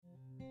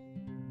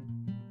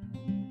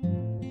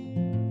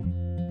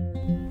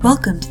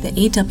Welcome to the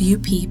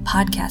AWP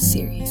podcast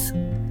series.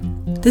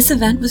 This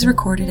event was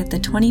recorded at the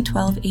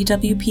 2012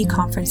 AWP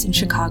conference in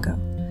Chicago.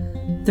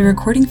 The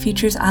recording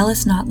features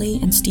Alice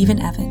Notley and Stephen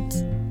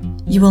Evans.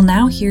 You will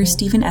now hear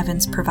Stephen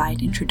Evans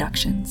provide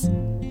introductions.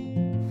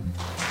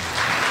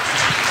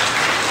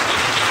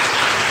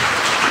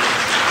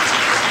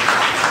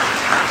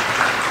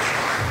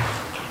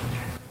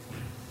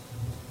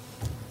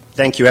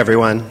 Thank you,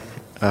 everyone.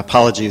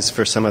 Apologies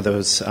for some of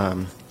those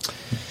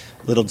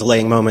little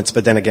delaying moments,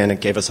 but then again,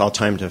 it gave us all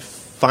time to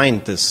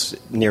find this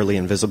nearly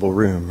invisible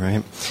room,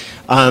 right?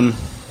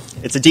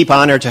 It's a deep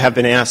honor to have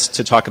been asked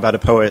to talk about a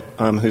poet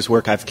whose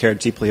work I've cared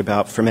deeply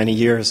about for many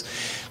years.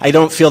 I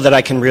don't feel that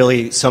I can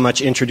really so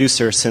much introduce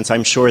her, since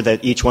I'm sure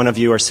that each one of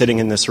you are sitting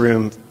in this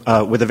room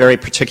with a very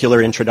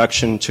particular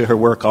introduction to her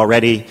work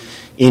already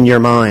in your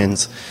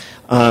minds.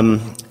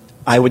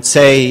 I would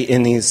say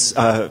in these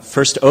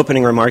first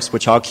opening remarks,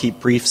 which I'll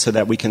keep brief so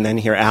that we can then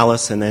hear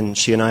Alice, and then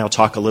she and I will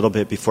talk a little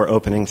bit before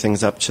opening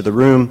things up to the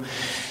room,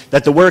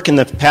 that the work in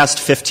the past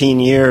 15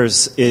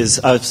 years is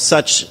of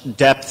such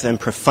depth and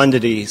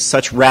profundity,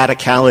 such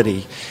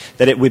radicality,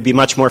 that it would be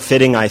much more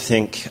fitting, I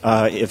think,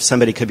 if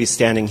somebody could be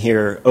standing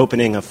here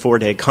opening a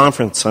 4-day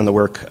conference on the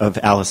work of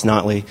Alice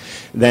Notley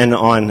than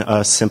on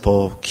a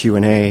simple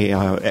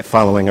Q&A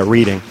following a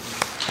reading.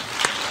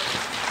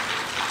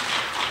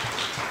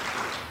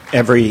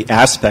 Every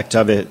aspect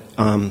of it,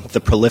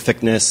 the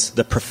prolificness,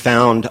 the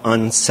profound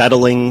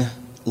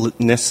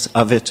unsettlingness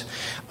of it,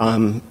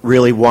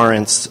 really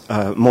warrants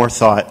more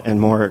thought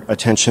and more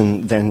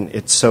attention than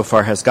it so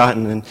far has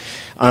gotten.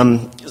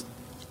 And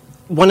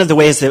one of the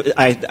ways that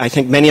I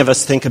think many of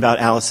us think about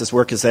Alice's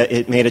work is that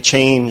it made a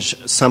change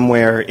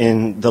somewhere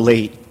in the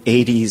late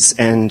 80s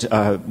and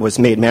was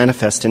made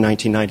manifest in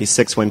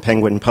 1996 when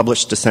Penguin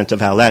published Descent of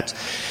Valette.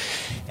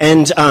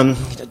 And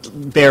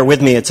bear with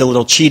me, it's a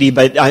little cheaty,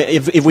 but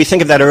if we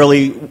think of that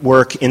early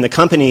work in the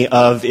company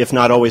of, if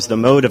not always the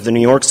mode of the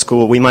New York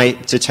School, we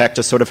might detect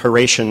a sort of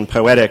Horatian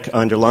poetic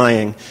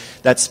underlying,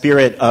 that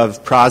spirit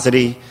of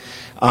prosody,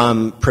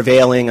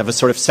 prevailing, of a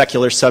sort of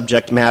secular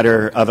subject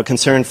matter, of a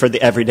concern for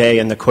the everyday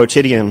and the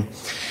quotidian.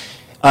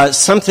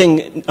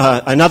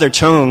 Another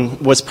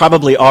tone was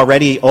probably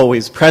already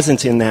always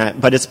present in that,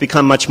 but it's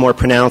become much more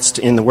pronounced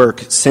in the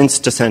work since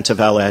Descent of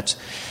Valette.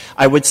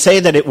 I would say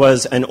that it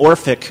was an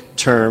Orphic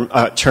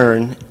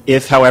turn,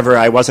 if, however,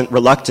 I wasn't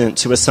reluctant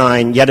to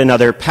assign yet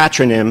another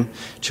patronym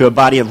to a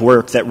body of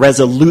work that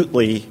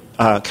resolutely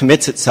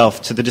commits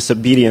itself to the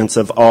disobedience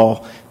of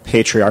all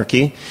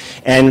patriarchy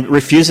and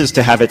refuses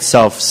to have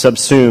itself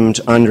subsumed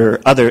under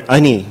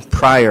any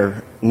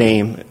prior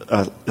name,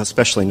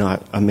 especially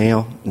not a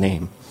male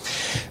name.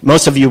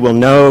 Most of you will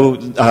know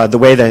the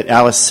way that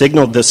Alice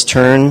signaled this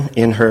turn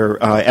in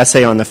her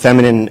essay on the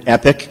feminine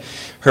epic.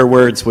 Her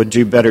words would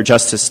do better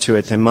justice to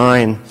it than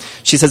mine.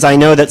 She says, "I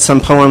know that some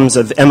poems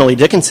of Emily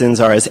Dickinson's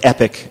are as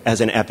epic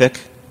as an epic,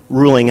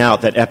 ruling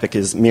out that epic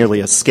is merely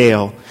a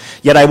scale.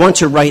 Yet I want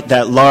to write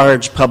that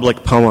large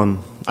public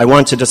poem. I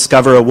want to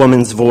discover a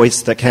woman's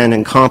voice that can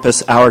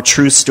encompass our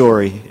true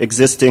story,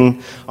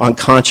 existing on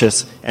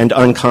conscious and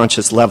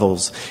unconscious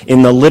levels,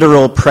 in the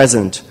literal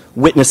present,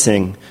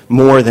 witnessing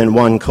more than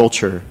one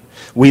culture.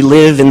 We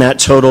live in that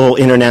total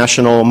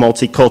international,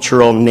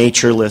 multicultural,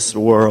 natureless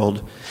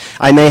world.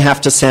 I may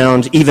have to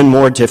sound even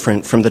more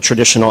different from the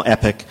traditional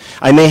epic.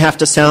 I may have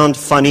to sound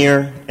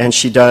funnier, and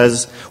she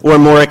does, or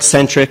more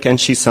eccentric,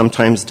 and she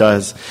sometimes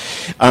does,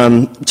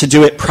 to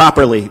do it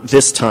properly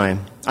this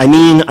time. I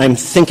mean, I'm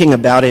thinking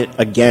about it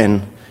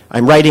again.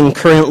 I'm writing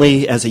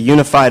currently as a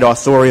unified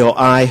authorial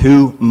I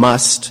who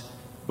must,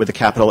 with a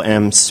capital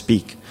M,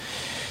 speak.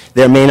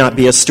 There may not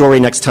be a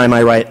story next time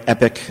I write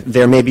epic.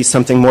 There may be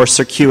something more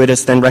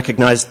circuitous than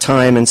recognized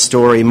time and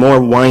story, more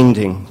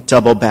winding,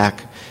 double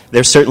back.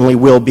 There certainly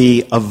will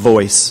be a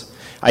voice.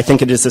 I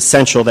think it is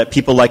essential that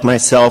people like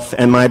myself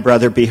and my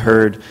brother be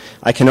heard.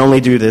 I can only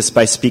do this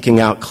by speaking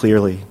out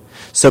clearly.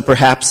 So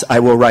perhaps I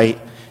will write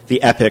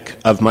the epic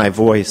of my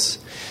voice."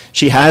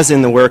 She has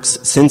in the works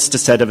since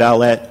Descent of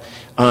Valette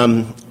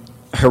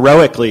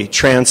heroically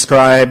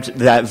transcribed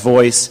that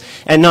voice,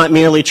 and not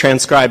merely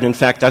transcribed. In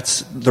fact,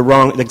 that's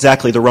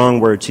exactly the wrong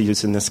word to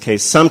use in this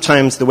case.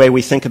 Sometimes the way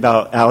we think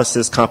about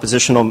Alice's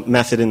compositional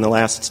method in the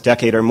last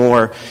decade or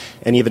more,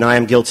 and even I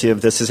am guilty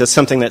of this, is as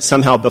something that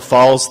somehow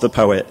befalls the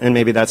poet, and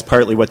maybe that's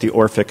partly what the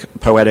Orphic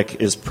poetic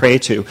is prey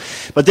to.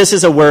 But this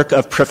is a work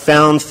of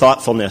profound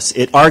thoughtfulness.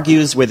 It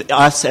argues with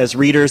us as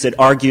readers, it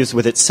argues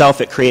with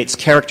itself, it creates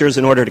characters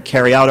in order to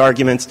carry out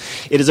arguments.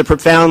 It is a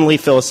profoundly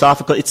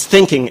philosophical, it's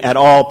thinking at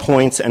all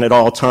points and at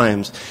all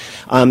times.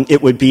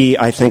 It would be,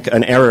 I think,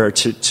 an error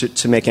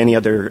to make any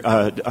other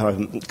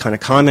kind of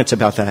comment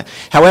about that.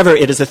 However,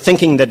 it is a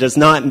thinking that does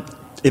not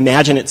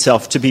imagine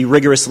itself to be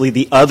rigorously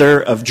the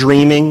other of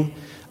dreaming,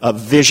 of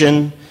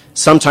vision,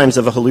 sometimes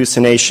of a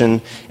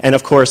hallucination, and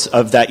of course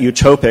of that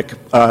utopic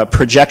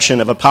projection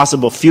of a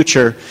possible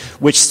future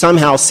which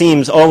somehow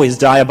seems always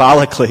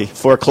diabolically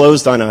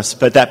foreclosed on us,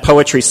 but that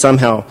poetry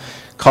somehow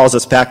calls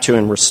us back to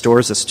and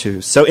restores us to.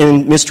 So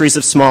in Mysteries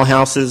of Small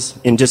Houses,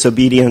 in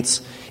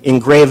Disobedience, in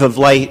Grave of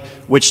Light,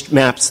 which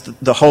maps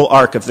the whole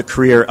arc of the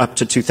career up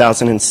to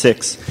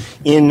 2006.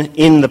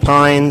 In the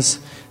Pines,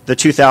 the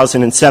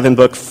 2007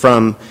 book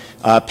from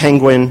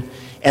Penguin,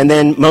 and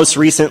then most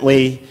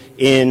recently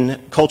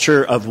in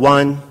Culture of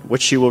One,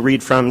 which she will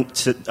read from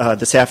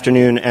this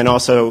afternoon, and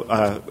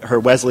also her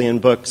Wesleyan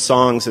book,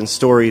 Songs and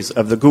Stories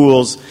of the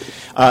Ghouls.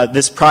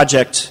 This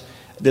project,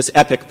 this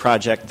epic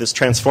project, this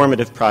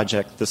transformative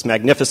project, this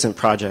magnificent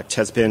project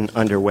has been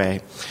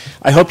underway.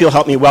 I hope you'll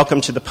help me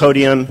welcome to the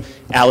podium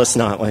Alice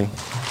Notley.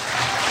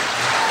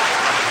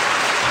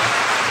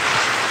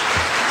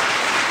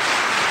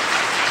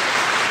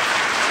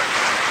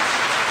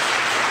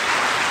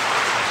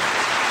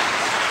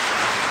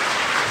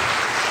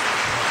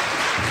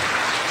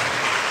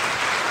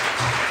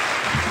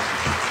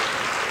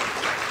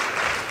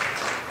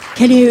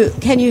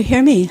 Can you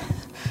hear me?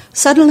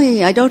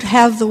 Suddenly, I don't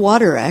have the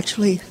water,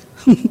 actually.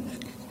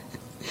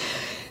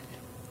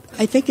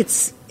 I think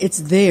it's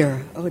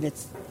there. Oh, and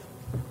it's...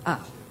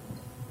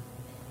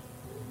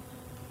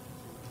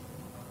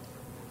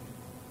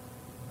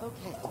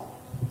 Okay.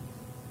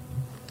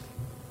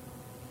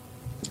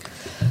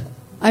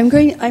 I'm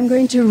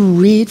going to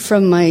read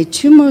from my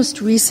two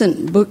most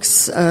recent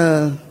books,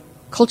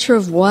 Culture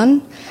of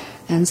One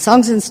and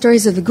Songs and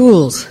Stories of the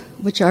Ghouls,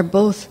 which are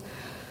both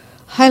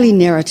highly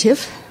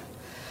narrative,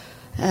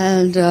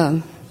 and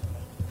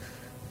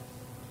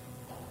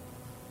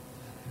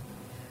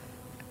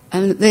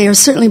they are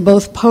certainly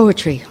both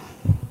poetry.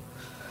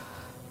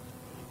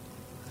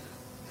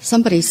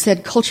 Somebody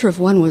said Culture of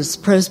One was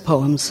prose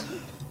poems,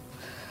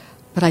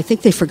 but I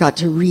think they forgot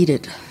to read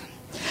it.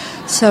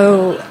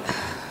 So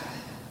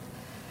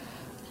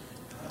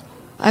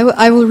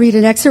I will read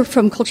an excerpt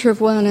from Culture of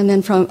One and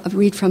then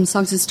read from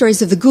Songs and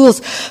Stories of the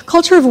Ghouls.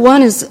 Culture of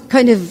One is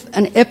kind of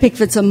an epic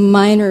that's a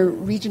minor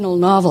regional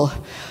novel.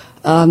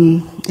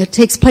 It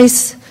takes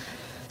place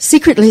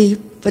secretly,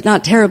 but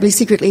not terribly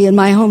secretly, in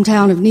my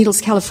hometown of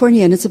Needles,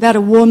 California, and it's about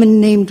a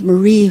woman named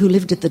Marie who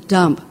lived at the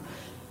dump.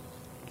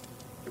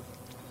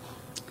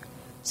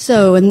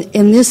 So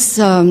in this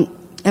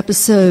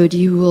episode,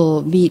 you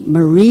will meet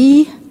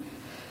Marie,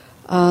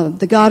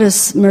 the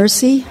goddess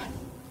Mercy,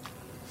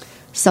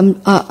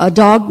 a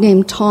dog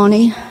named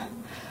Tawny,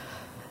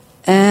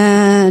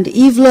 and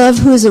Eve Love,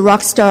 who is a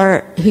rock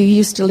star who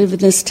used to live in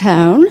this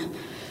town,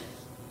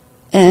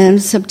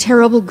 and some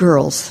terrible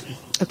girls.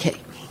 Okay.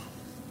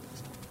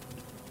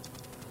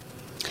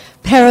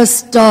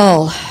 Paris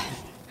doll.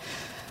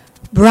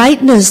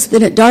 Brightness,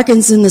 then it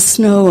darkens in the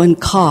snow and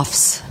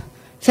coughs.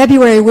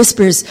 February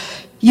whispers,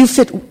 you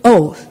fit...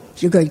 Oh,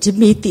 you're going to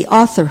meet the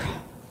author,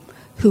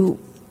 who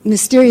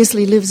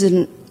mysteriously lives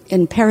in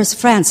Paris,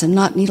 France, and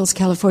not Needles,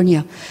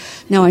 California.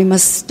 Now I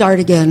must start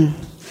again.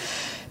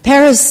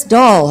 Paris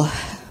doll.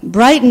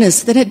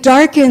 Brightness, then it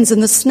darkens in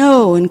the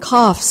snow and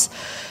coughs.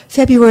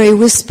 February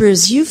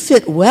whispers, you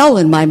fit well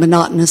in my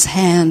monotonous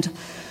hand.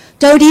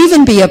 Don't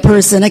even be a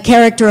person, a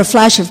character, a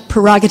flash of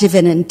prerogative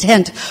and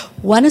intent.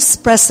 One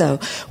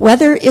espresso.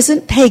 Weather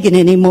isn't pagan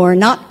anymore,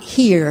 not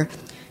here.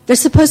 There's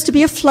supposed to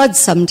be a flood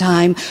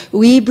sometime.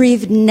 We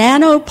breathe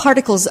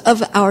nanoparticles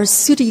of our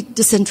sooty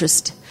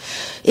disinterest.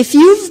 If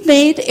you've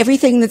made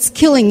everything that's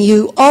killing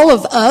you, all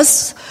of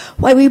us,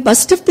 why, we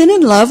must have been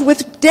in love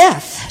with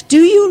death.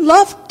 Do you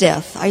love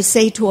death? I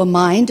say to a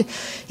mind.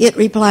 It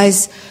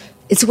replies,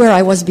 it's where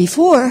I was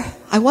before.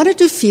 I wanted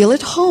to feel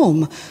at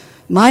home.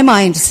 My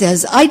mind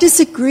says, I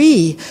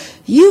disagree.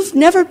 You've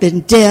never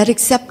been dead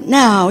except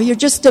now. You're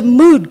just a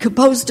mood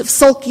composed of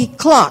sulky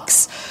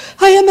clocks.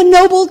 I am a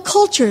noble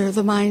culture,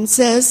 the mind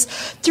says.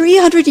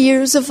 300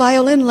 years of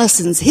violin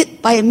lessons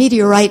hit by a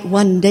meteorite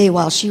one day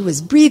while she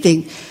was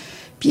breathing.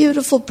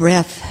 Beautiful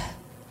breath.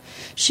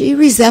 She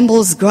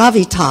resembles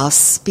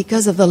gravitas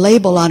because of the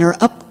label on her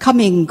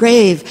upcoming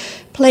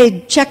grave.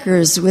 Played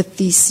checkers with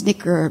the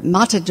snicker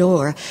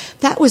matador.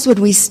 That was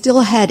when we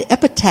still had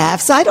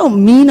epitaphs. I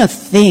don't mean a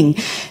thing.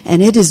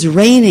 And it is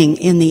raining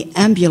in the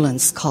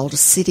ambulance called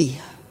city.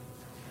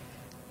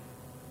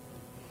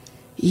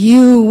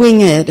 You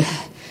winged.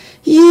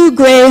 You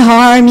gray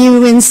harm,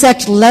 you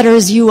insect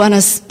letters, you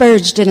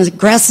unasperged and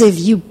aggressive,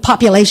 you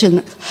population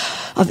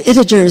of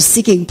integers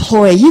seeking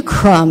ploy, you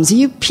crumbs,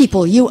 you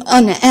people, you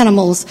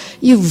unanimals,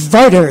 you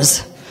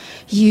voters,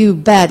 you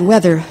bad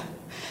weather.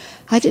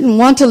 I didn't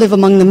want to live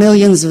among the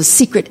millions of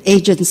secret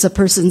agents, a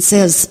person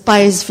says,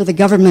 spies for the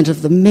government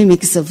of the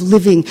mimics of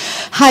living,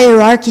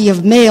 hierarchy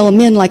of male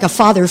men like a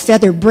father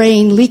feather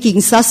brain,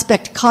 leaking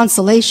suspect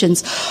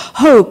consolations,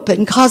 hope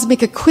and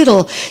cosmic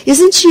acquittal.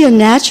 Isn't she a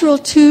natural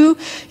too?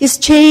 Is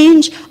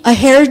change a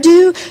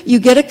hairdo?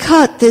 You get a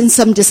cut, then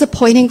some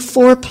disappointing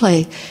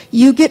foreplay.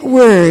 You get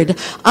word.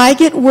 I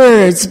get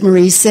words,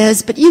 Marie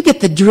says, but you get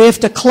the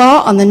drift, a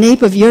claw on the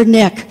nape of your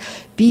neck.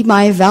 Be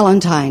my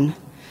Valentine.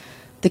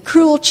 The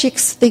cruel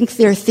chicks think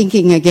they're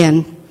thinking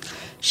again.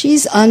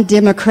 She's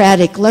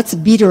undemocratic. Let's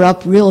beat her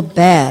up real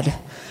bad.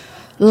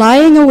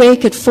 Lying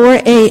awake at 4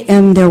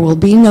 a.m., there will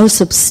be no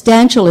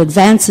substantial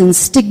advance in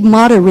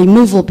stigmata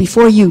removal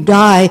before you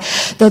die,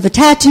 though the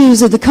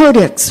tattoos of the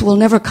codex will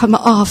never come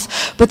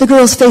off, but the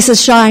girl's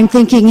faces shine,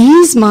 thinking,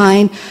 he's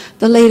mine,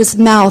 the latest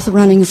mouth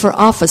running for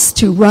office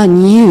to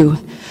run you.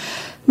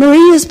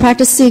 Marie is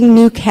practicing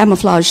new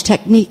camouflage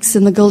techniques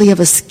in the gully of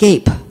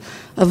escape.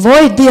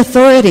 Avoid the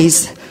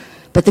authorities.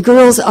 But the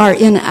girls are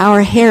in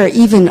our hair,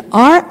 even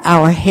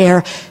our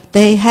hair.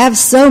 They have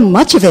so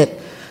much of it.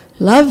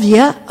 Love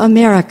ya,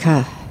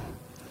 America.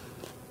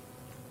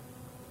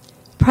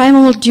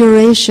 Primal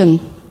duration.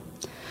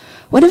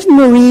 One of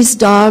Marie's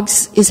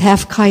dogs is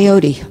half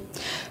coyote.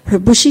 Her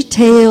bushy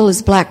tail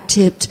is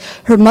black-tipped.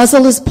 Her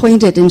muzzle is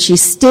pointed, and she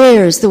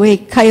stares the way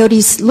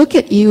coyotes look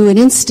at you an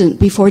instant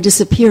before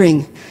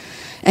disappearing.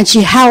 And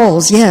she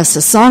howls, yes,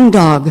 a song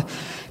dog.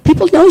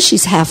 People know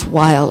she's half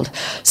wild.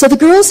 So the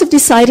girls have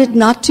decided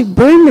not to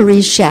burn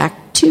Marie's shack,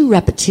 too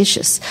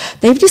repetitious.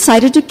 They've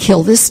decided to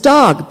kill this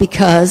dog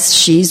because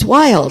she's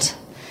wild.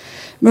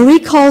 Marie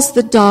calls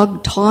the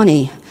dog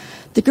Tawny.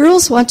 The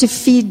girls want to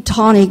feed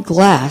Tawny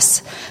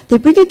glass. They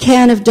bring a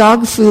can of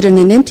dog food and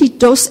an empty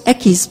Dos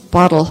Equis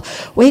bottle,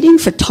 waiting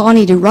for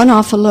Tawny to run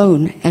off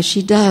alone, as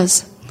she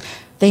does.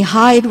 They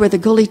hide where the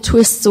gully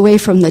twists away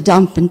from the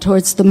dump and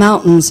towards the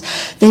mountains.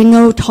 They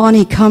know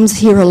Tawny comes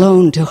here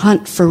alone to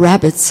hunt for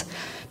rabbits.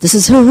 This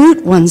is her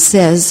route, one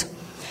says.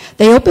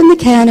 They open the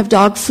can of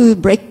dog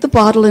food, break the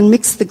bottle, and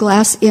mix the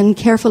glass in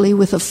carefully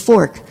with a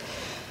fork,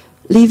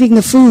 leaving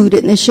the food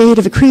in the shade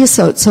of a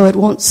creosote so it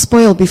won't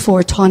spoil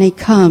before Tawny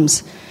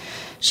comes.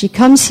 She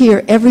comes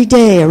here every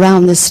day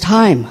around this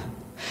time,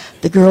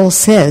 the girl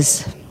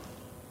says.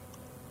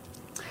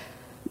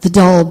 The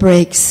doll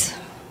breaks.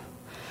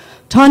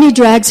 Tawny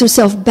drags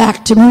herself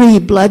back to Marie,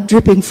 blood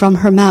dripping from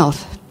her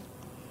mouth.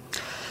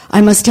 I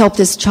must help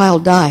this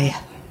child die.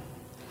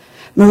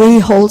 Marie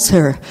holds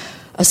her,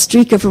 a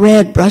streak of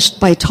red brushed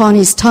by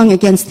Tawny's tongue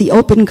against the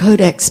open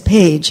codex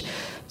page,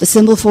 the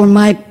symbol for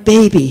my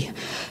baby.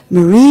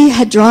 Marie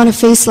had drawn a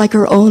face like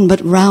her own,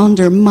 but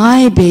rounder,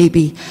 my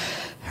baby.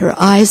 Her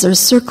eyes are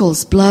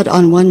circles, blood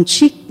on one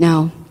cheek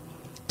now.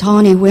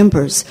 Tawny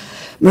whimpers.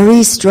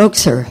 Marie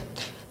strokes her.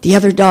 The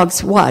other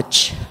dogs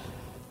watch.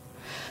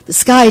 The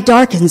sky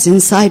darkens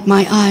inside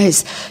my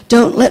eyes.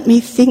 Don't let me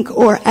think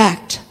or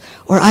act,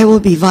 or I will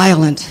be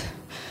violent.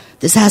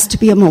 This has to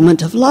be a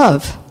moment of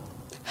love.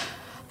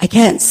 I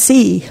can't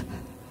see.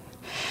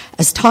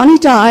 As Tawny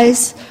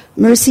dies,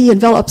 mercy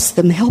envelops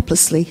them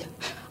helplessly.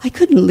 I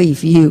couldn't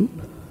leave you.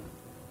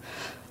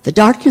 The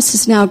darkness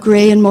is now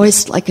gray and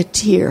moist like a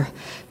tear.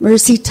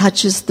 Mercy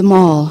touches them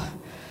all.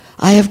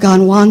 I have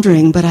gone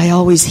wandering, but I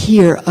always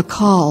hear a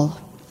call.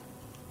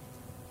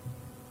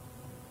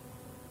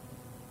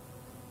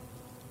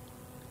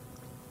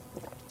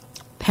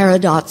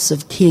 Paradox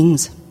of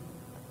kings.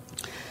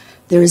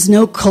 There is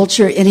no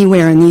culture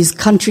anywhere in these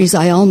countries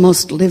I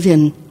almost live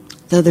in,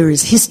 though there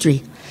is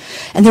history.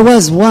 And there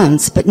was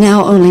once, but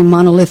now only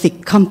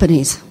monolithic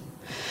companies.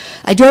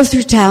 I drove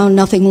through town,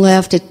 nothing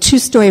left, a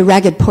 2-story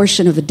ragged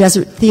portion of a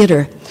desert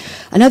theater.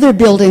 Another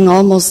building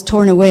almost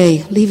torn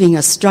away, leaving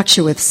a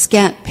structure with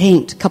scant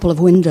paint, a couple of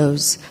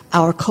windows.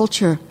 Our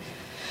culture.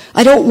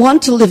 I don't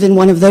want to live in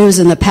one of those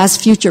in the past,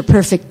 future,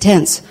 perfect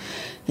tense.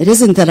 It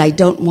isn't that I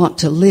don't want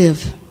to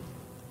live.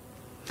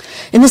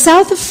 In the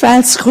south of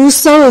France,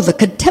 Rousseau, the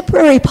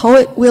contemporary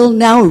poet, will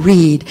now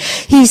read.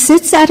 He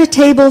sits at a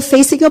table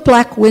facing a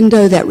black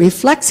window that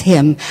reflects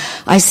him.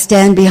 I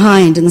stand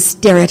behind and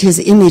stare at his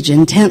image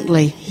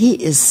intently. He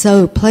is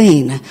so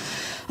plain.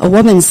 A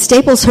woman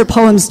staples her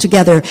poems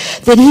together.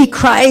 Then he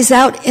cries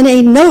out in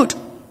a note,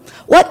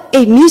 "What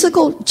a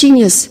musical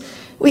genius!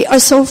 We are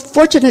so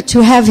fortunate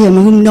to have him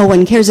whom no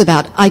one cares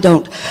about." I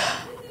don't.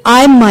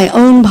 I'm my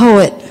own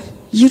poet.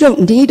 You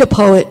don't need a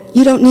poet.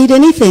 You don't need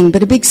anything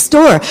but a big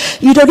store.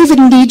 You don't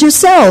even need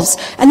yourselves.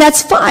 And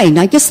that's fine.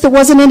 I guess there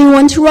wasn't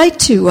anyone to write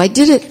to. I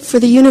did it for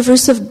the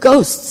universe of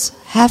ghosts.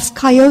 Half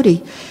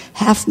coyote,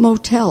 half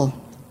motel.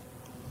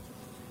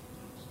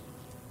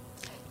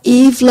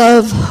 Eve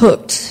Love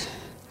hooked.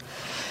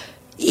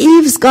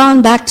 Eve's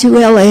gone back to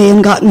L.A.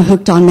 and gotten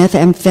hooked on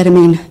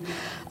methamphetamine.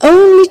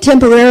 Only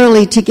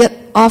temporarily to get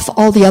off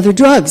all the other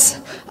drugs.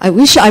 I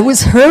wish I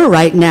was her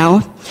right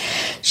now.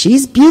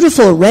 She's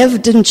beautiful,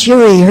 revved and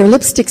cheery. Her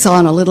lipstick's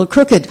on a little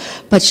crooked,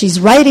 but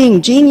she's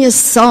writing genius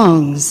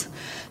songs.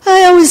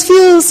 I always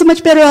feel so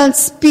much better on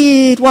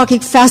speed, walking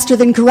faster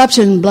than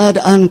corruption, blood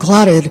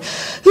unclotted.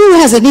 Who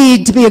has a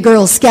need to be a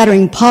girl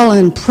scattering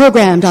pollen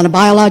programmed on a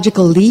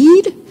biological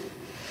lead?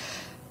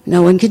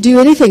 No one could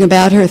do anything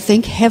about her,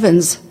 thank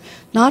heavens.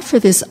 Not for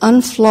this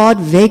unflawed,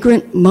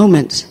 vagrant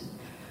moment.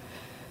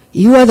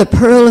 You are the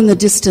pearl in the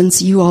distance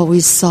you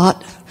always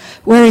sought,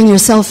 wearing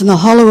yourself in the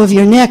hollow of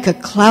your neck, a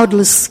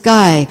cloudless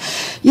sky.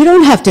 You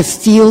don't have to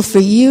feel for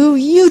you.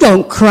 You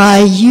don't cry.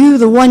 You,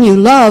 the one you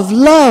love,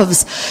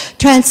 loves.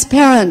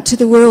 Transparent to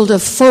the world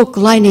of folk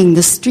lining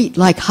the street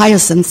like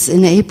hyacinths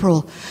in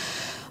April.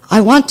 I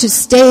want to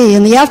stay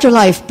in the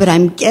afterlife, but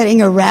I'm getting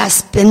a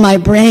rasp in my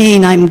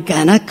brain. I'm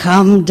gonna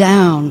come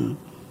down.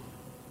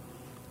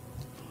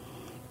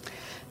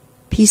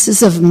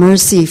 Pieces of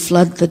mercy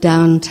flood the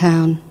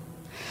downtown.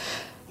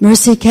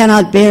 Mercy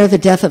cannot bear the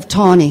death of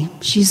Tawny.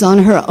 She's on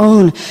her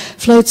own,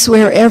 floats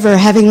wherever,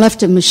 having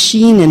left a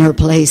machine in her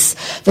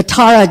place. The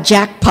Tara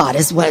jackpot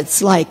is what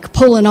it's like.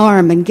 Pull an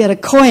arm and get a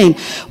coin.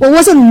 Well,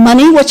 wasn't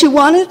money what you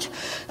wanted?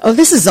 Oh,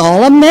 this is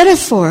all a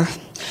metaphor.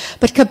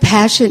 But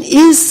compassion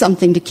is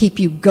something to keep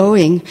you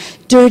going.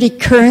 Dirty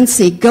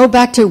currency, go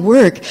back to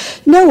work.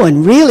 No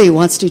one really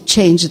wants to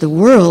change the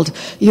world.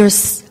 You're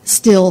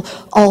still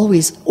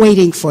always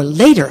waiting for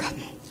later.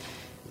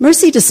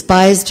 Mercy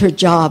despised her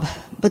job,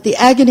 but the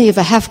agony of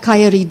a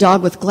half-coyote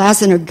dog with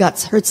glass in her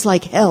guts hurts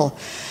like hell.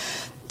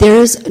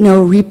 There's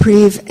no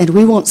reprieve, and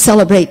we won't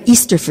celebrate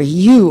Easter for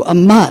you,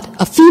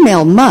 a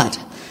female mutt.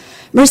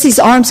 Mercy's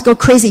arms go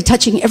crazy,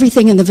 touching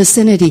everything in the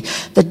vicinity,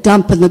 the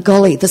dump and the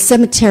gully, the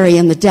cemetery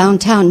and the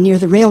downtown near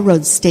the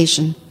railroad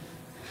station.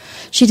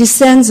 She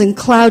descends in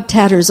cloud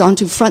tatters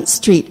onto Front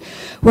Street,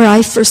 where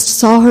I first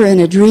saw her in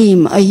a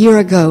dream a year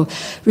ago,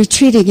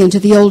 retreating into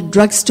the old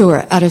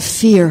drugstore out of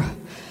fear.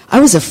 I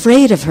was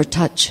afraid of her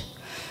touch.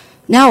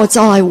 Now it's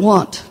all I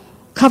want.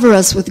 Cover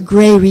us with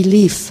gray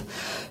relief.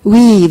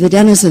 We, the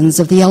denizens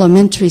of the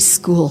elementary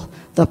school,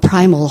 the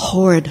primal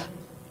horde.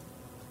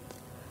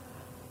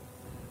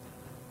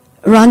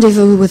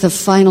 Rendezvous with a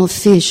final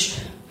fish.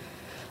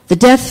 The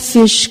death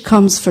fish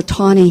comes for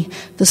Tawny,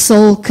 the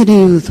soul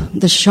canoe,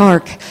 the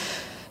shark.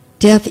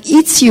 Death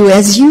eats you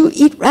as you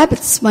eat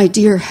rabbits, my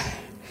dear.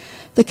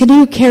 The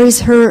canoe carries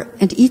her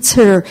and eats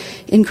her,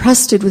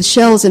 encrusted with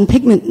shells and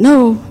pigment.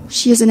 No,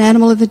 she is an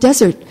animal of the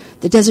desert.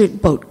 The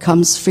desert boat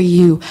comes for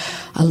you.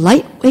 A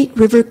lightweight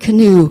river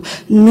canoe.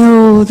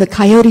 No, the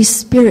coyote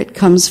spirit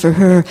comes for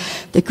her,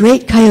 the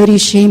great coyote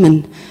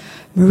shaman.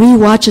 Marie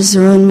watches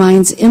her own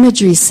mind's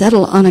imagery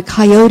settle on a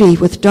coyote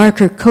with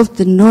darker coat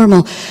than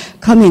normal,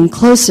 coming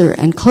closer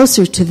and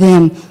closer to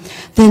them,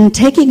 then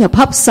taking a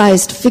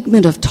pup-sized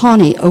figment of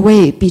Tawny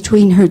away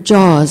between her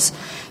jaws.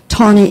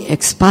 Tawny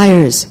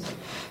expires.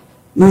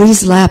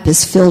 Marie's lap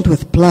is filled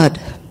with blood.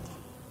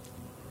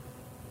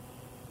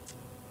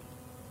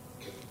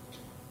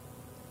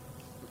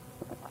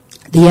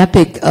 The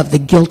epic of the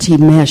guilty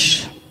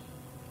mesh.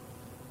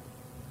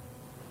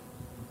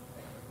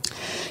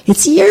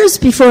 It's years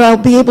before I'll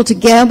be able to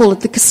gamble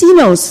at the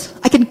casinos.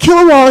 I can kill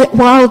a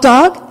wild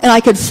dog, and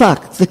I could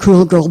fuck, the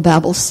cruel girl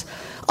babbles.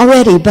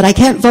 Already, but I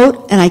can't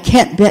vote, and I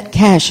can't bet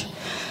cash.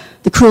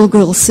 The cruel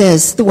girl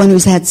says, the one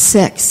who's had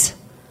sex.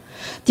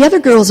 The other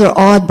girls are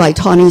awed by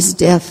Tawny's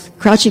death,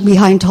 crouching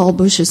behind tall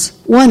bushes.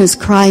 One is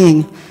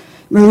crying.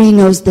 Marie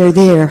knows they're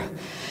there.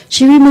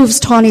 She removes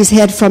Tawny's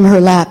head from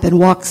her lap and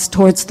walks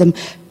towards them.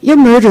 You're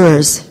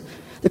murderers.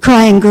 The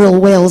crying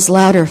girl wails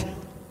louder.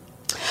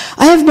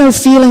 I have no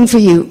feeling for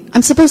you.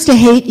 I'm supposed to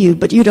hate you,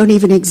 but you don't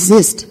even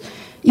exist.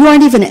 You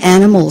aren't even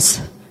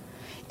animals.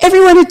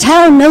 Everyone in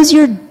town knows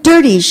you're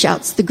dirty,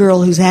 shouts the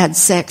girl who's had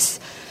sex.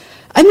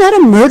 I'm not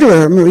a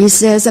murderer, Marie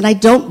says, and I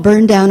don't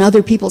burn down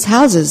other people's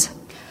houses.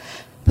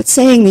 But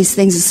saying these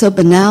things is so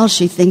banal,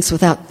 she thinks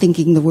without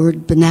thinking the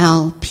word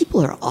banal.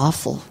 People are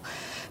awful.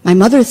 My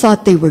mother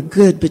thought they were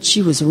good, but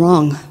she was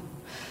wrong.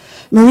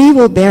 Marie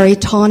will bury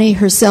Tawny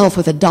herself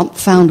with a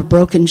dump-found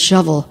broken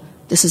shovel.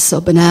 This is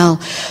so banal.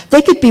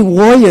 They could be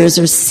warriors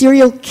or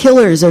serial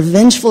killers or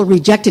vengeful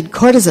rejected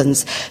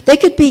courtesans. They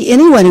could be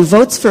anyone who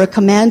votes for a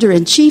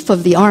commander-in-chief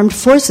of the armed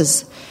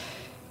forces.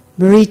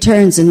 Marie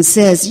turns and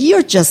says,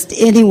 you're just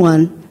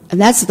anyone, and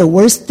that's the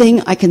worst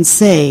thing I can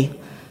say.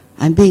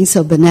 I'm being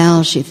so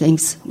banal, she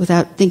thinks,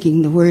 without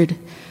thinking the word,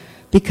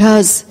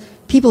 because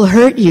people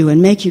hurt you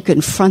and make you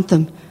confront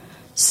them.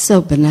 So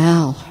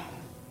banal.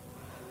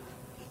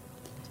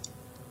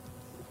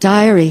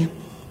 Diary.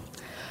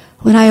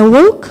 When I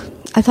awoke,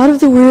 I thought of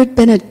the word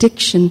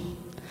benediction,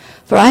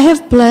 for I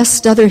have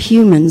blessed other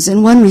humans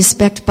in one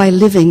respect by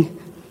living,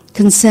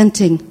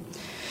 consenting.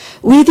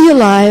 We, the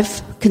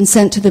alive,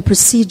 consent to the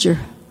procedure.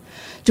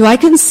 Do I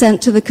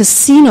consent to the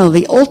casino,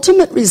 the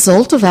ultimate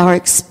result of our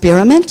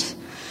experiment?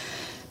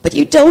 But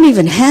you don't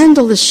even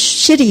handle the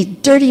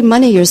shitty, dirty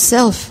money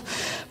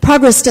yourself.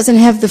 Progress doesn't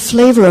have the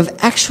flavor of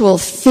actual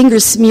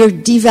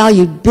finger-smeared,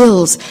 devalued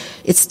bills.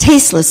 It's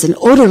tasteless and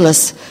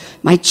odorless.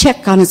 My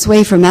check on its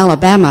way from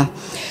Alabama.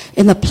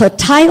 In the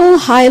platinal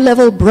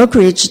high-level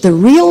brokerage, the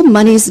real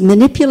money's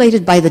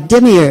manipulated by the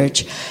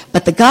demiurge,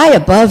 but the guy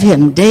above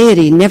him,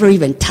 deity, never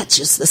even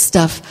touches the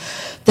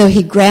stuff, though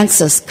he grants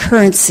us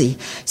currency,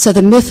 so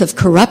the myth of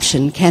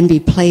corruption can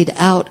be played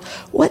out.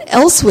 What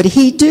else would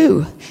he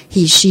do?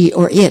 He, she,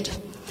 or it.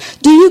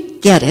 Do you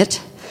get it?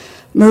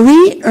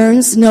 Marie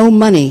earns no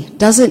money,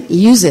 doesn't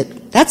use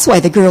it. That's why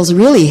the girls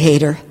really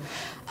hate her.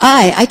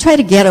 I try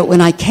to get it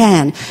when I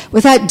can,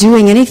 without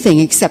doing anything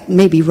except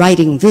maybe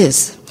writing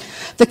this.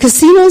 The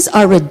casinos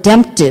are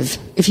redemptive,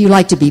 if you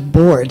like to be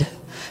bored.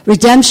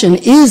 Redemption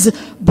is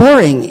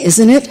boring,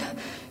 isn't it?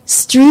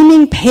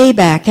 Streaming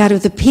payback out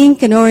of the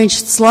pink and orange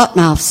slot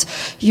mouths.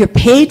 You're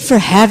paid for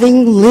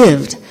having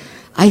lived.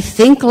 I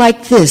think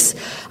like this.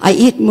 I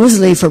eat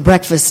muesli for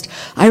breakfast.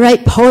 I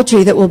write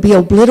poetry that will be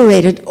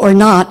obliterated or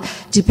not,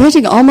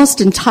 depending almost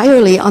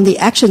entirely on the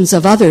actions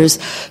of others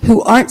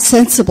who aren't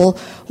sensible,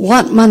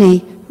 want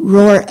money,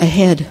 roar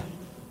ahead.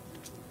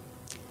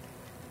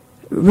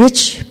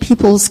 Rich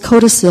people's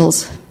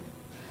codicils.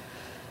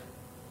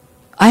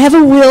 I have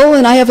a will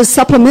and I have a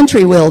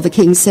supplementary will, the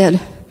king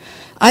said.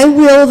 I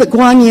will that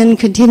Guan Yin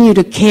continue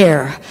to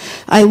care.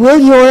 I will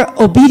your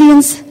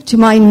obedience to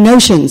my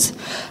notions.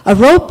 A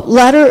rope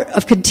ladder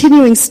of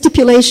continuing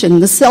stipulation,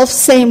 the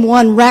self-same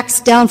one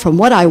racks down from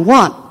what I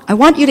want. I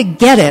want you to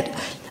get it.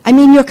 I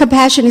mean, your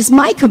compassion is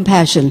my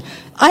compassion.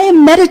 I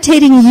am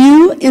meditating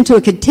you into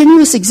a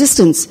continuous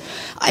existence.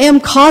 I am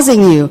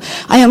causing you.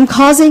 I am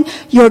causing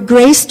your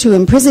grace to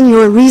imprison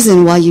your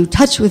reason while you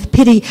touch with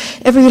pity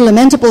every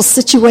lamentable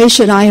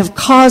situation I have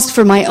caused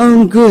for my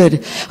own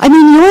good. I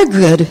mean your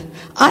good.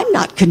 I'm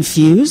not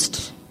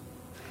confused.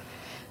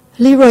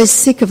 Leroy's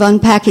sick of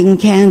unpacking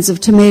cans of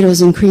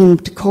tomatoes and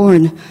creamed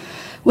corn.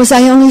 Was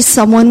I only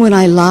someone when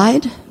I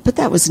lied? But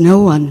that was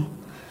no one.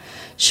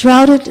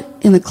 Shrouded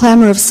in the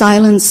clamor of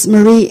silence,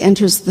 Marie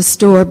enters the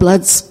store,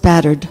 blood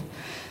spattered.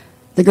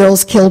 The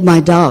girls killed my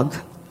dog.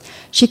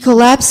 She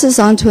collapses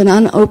onto an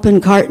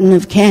unopened carton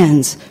of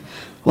cans.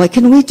 What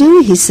can we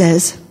do, he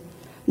says.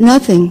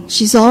 Nothing.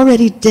 She's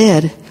already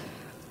dead.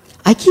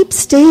 I keep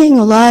staying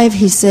alive,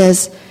 he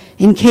says,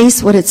 in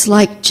case what it's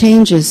like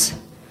changes.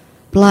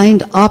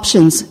 Blind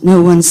options,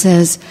 no one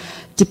says,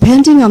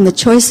 depending on the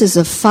choices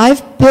of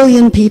 5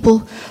 billion people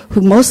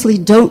who mostly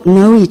don't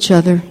know each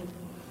other.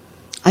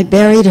 I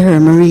buried her,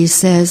 Marie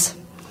says.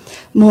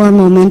 More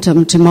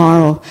momentum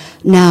tomorrow,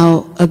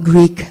 now a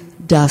Greek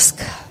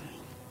dusk.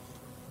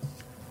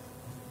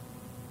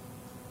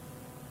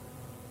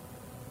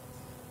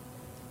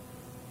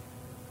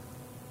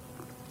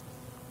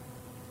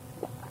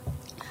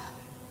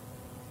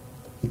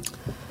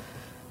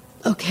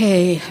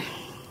 Okay.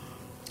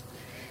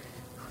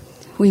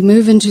 We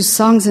move into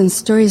songs and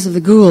stories of the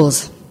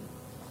ghouls,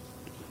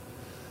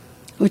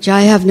 which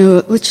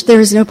there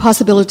is no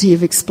possibility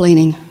of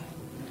explaining.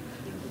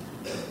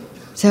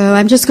 So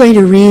I'm just going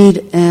to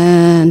read,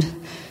 and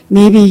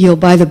maybe you'll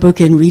buy the book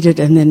and read it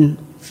and then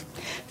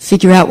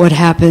figure out what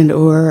happened,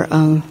 or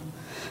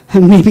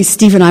maybe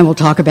Steve and I will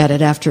talk about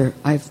it after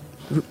I've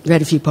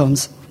read a few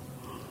poems.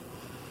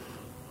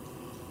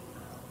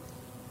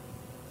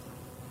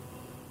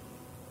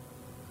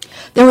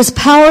 There was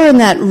power in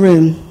that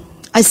room.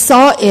 I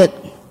saw it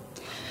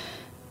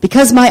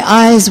because my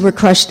eyes were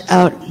crushed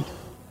out.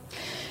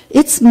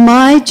 It's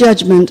my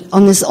judgment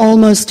on this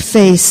almost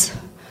face,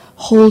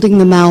 holding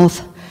the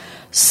mouth.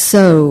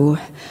 So,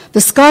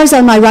 the scars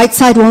on my right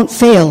side won't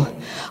fail.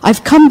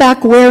 I've come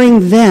back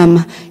wearing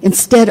them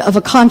instead of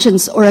a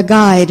conscience or a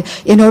guide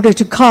in order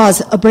to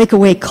cause a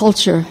breakaway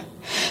culture.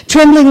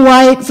 Trembling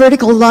white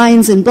vertical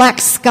lines in black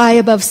sky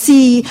above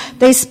sea,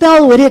 they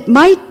spell what it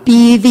might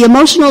be. The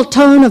emotional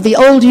tone of the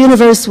old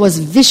universe was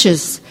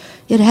vicious.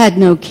 It had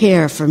no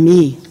care for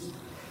me.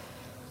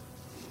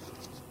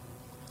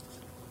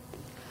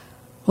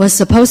 Was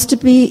supposed to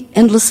be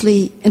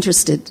endlessly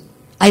interested.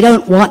 I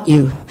don't want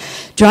you.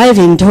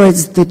 Driving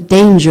towards the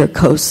danger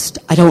coast.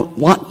 I don't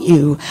want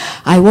you.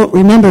 I won't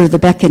remember the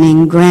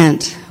beckoning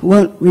grant.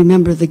 Won't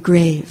remember the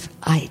grave.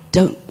 I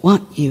don't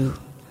want you.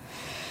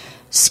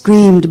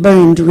 Screamed,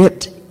 burned,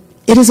 ripped.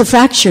 It is a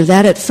fracture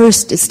that at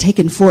first is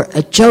taken for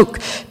a joke.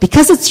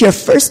 Because it's your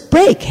first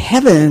break,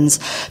 heavens,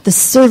 the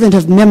servant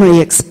of memory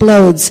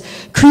explodes.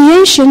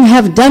 Creation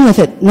have done with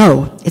it.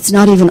 No, it's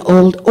not even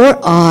old or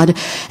odd.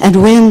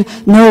 And when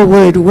no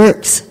word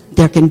works,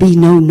 there can be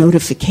no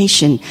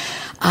notification.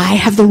 I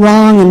have the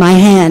wrong in my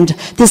hand.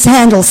 This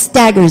handle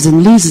staggers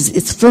and loses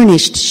its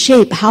furnished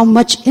shape. How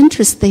much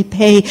interest they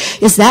pay.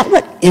 Is that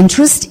what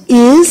interest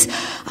is?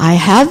 I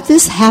have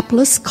this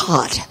hapless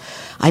caught.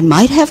 I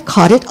might have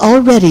caught it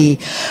already.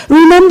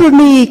 Remember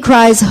me,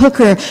 cries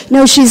hooker.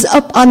 No, she's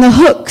up on the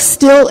hook,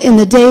 still in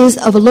the days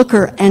of a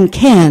looker and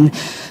can.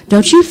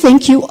 Don't you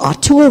think you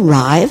ought to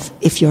arrive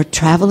if you're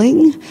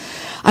traveling?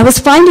 I was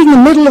finding the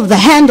middle of the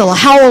handle,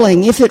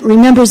 howling, if it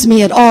remembers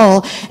me at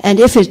all, and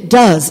if it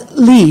does,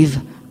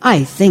 leave.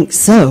 I think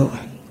so.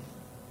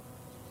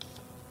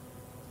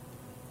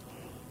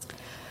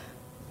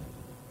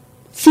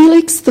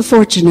 Felix the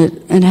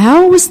Fortunate, and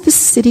how was this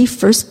city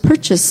first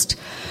purchased?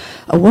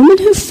 A woman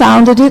who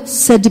founded it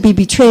said to be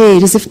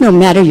betrayed, as if no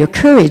matter your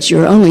courage,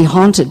 you're only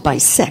haunted by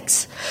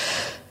sex.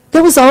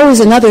 There was always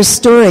another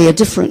story, a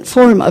different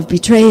form of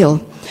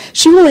betrayal.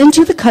 She will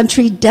enter the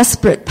country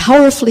desperate,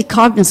 powerfully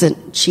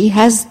cognizant. She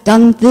has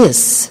done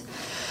this.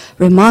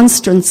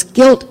 Remonstrance,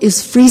 guilt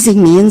is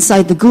freezing me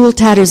inside the ghoul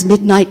tatter's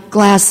midnight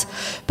glass,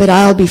 but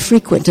I'll be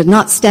frequent and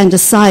not stand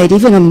aside.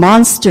 Even a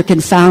monster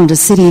can found a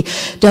city.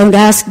 Don't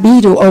ask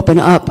me to open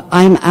up.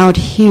 I'm out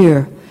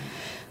here.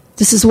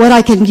 This is what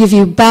I can give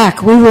you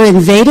back. We were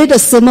invaded,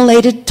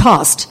 assimilated,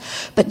 tossed,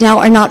 but now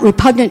are not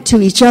repugnant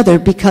to each other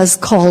because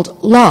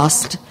called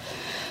lost.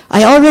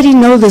 I already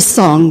know this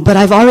song, but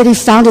I've already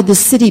founded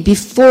this city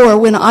before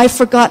when I've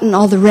forgotten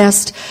all the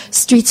rest.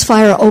 Streets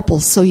fire opal,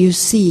 so you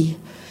see.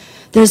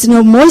 There's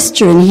no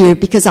moisture in here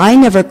because I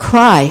never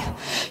cry.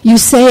 You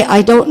say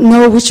I don't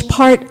know which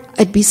part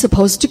I'd be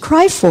supposed to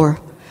cry for.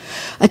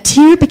 A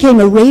tear became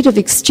a rate of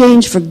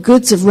exchange for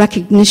goods of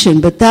recognition,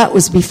 but that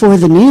was before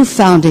the new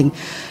founding.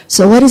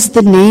 So what is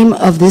the name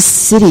of this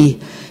city?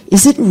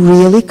 Is it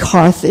really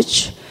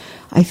Carthage?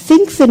 I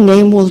think the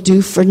name will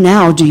do for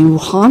now. Do you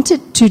haunt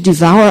it to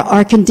devour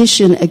our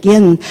condition?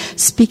 Again,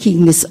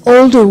 speaking this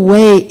older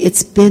way,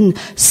 it's been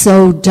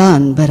so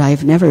done, but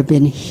I've never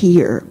been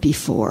here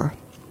before.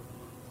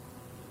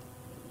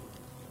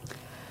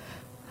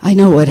 I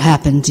know what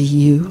happened to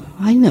you.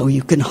 I know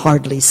you can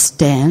hardly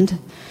stand.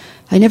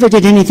 I never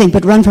did anything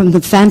but run from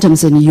the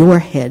phantoms in your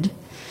head.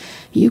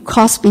 You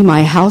cost me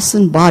my house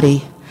and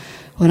body.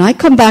 When I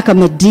come back a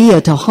Medea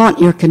to haunt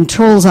your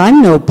controls,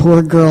 I'm no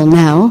poor girl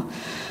now.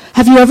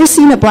 Have you ever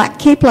seen a black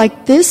cape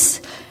like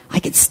this? I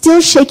could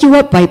still shake you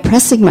up by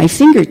pressing my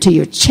finger to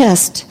your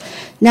chest.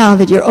 Now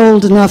that you're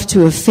old enough to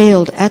have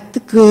failed at the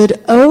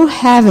good, oh,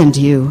 haven't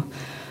you?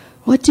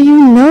 What do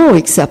you know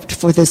except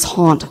for this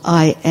haunt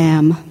I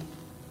am?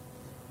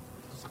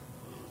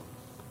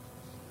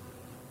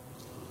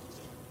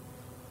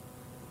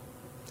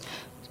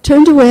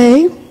 Turned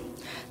away,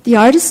 the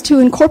artist to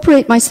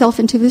incorporate myself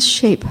into this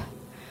shape.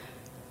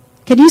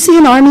 Can you see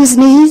an army's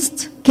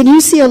needs? Can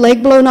you see a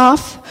leg blown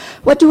off?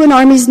 What do an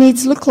army's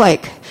needs look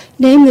like?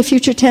 Name the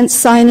future tense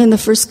sign in the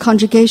first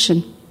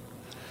conjugation.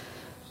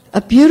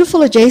 A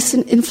beautiful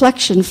adjacent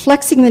inflection,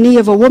 flexing the knee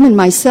of a woman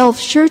myself,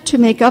 sure to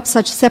make up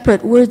such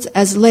separate words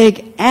as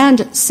leg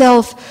and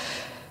self.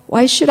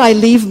 Why should I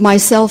leave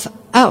myself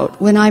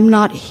out when I'm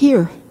not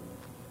here?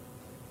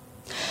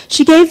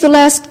 She gave the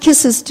last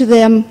kisses to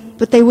them,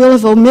 but they will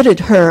have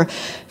omitted her.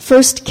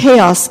 First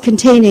chaos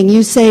containing,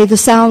 you say, the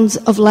sounds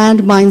of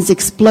landmines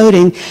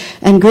exploding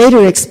and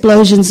greater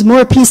explosions,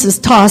 more pieces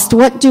tossed.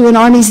 What do an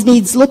army's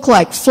needs look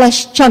like?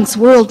 Flesh chunks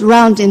whirled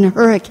round in a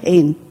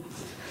hurricane.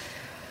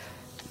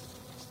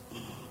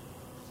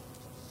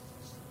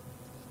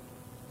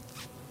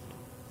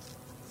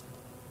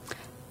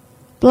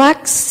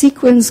 Black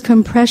sequins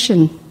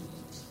compression.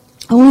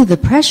 Only the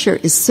pressure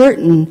is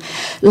certain.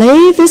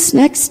 Lay this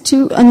next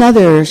to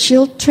another.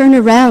 She'll turn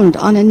around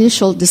on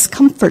initial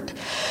discomfort.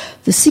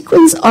 The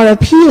sequins are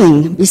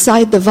appealing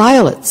beside the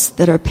violets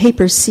that are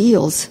paper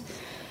seals.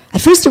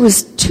 At first it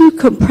was too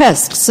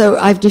compressed, so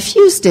I've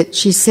diffused it,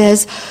 she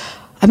says.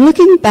 I'm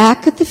looking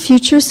back at the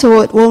future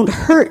so it won't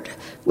hurt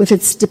with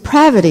its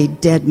depravity,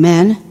 dead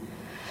man.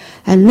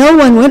 And no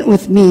one went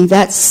with me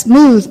that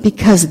smooth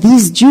because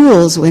these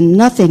jewels, when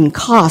nothing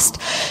cost.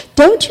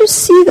 Don't you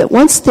see that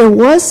once there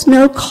was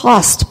no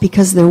cost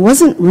because there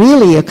wasn't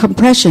really a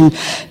compression,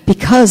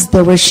 because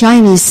there were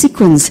shiny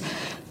sequins?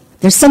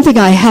 There's something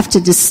I have to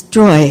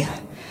destroy.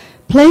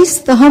 Place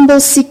the humble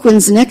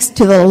sequins next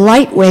to the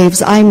light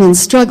waves I'm in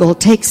struggle,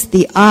 takes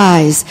the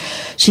eyes.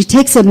 She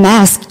takes a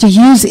mask to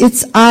use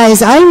its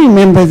eyes. I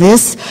remember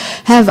this.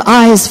 Have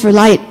eyes for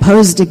light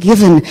posed a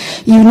given.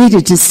 You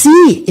needed to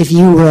see if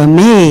you were a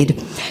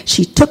maid.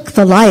 She took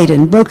the light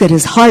and broke it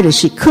as hard as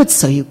she could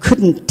so you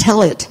couldn't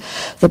tell it.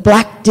 The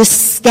black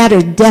disc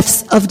scattered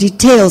depths of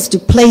details to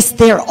place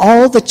there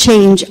all the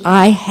change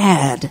I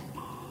had.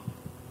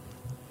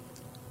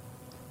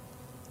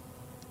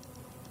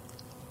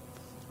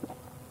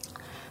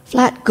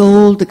 Flat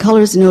gold, the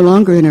color's no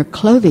longer in her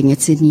clothing,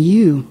 it's in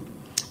you.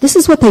 This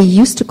is what they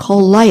used to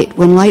call light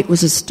when light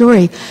was a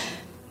story.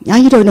 Now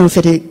you don't know if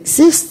it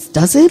exists,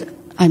 does it?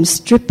 I'm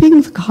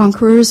stripping the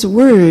conqueror's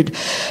word.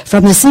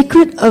 From the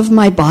secret of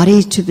my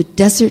body to the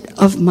desert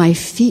of my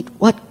feet,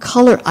 what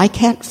color I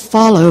can't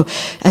follow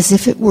as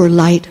if it were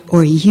light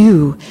or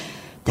you.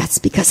 That's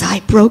because I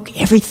broke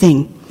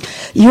everything.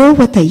 You're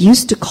what they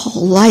used to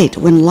call light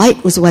when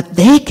light was what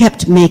they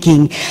kept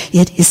making.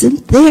 It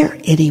isn't there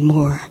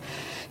anymore.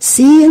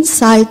 See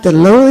inside the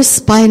lower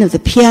spine of the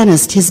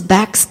pianist, his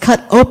back's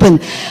cut open.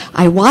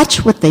 I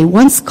watch what they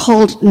once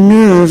called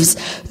nerves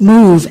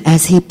move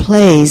as he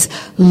plays,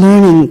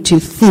 learning to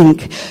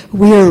think.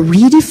 We're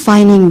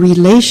redefining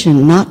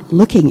relation, not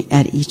looking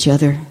at each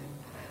other.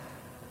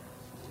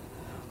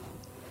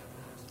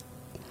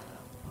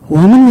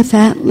 Woman with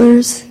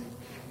antlers,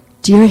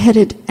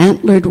 deer-headed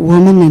antlered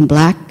woman in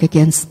black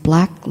against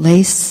black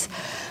lace.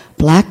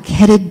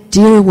 Black-headed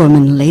deer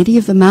woman, lady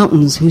of the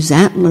mountains, whose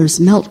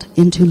antlers melt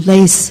into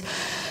lace.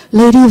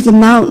 Lady of the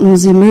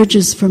mountains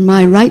emerges from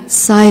my right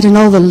side and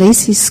all the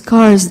lacy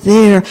scars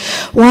there.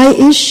 Why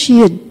is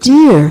she a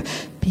deer?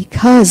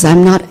 Because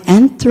I'm not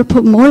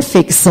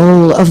anthropomorphic,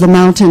 soul of the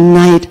mountain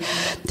night.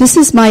 This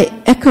is my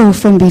echo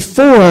from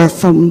before,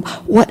 from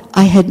what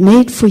I had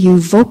made for you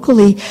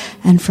vocally,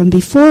 and from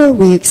before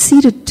we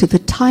acceded to the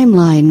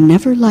timeline,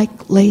 never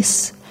like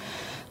lace.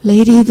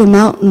 Lady, the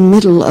mountain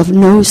middle of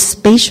no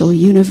spatial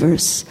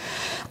universe.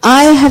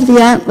 I have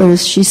the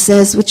antlers, she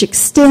says, which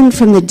extend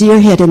from the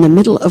deer head in the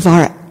middle of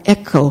our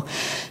echo.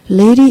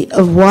 Lady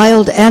of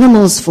wild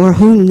animals for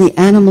whom the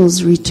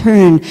animals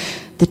return.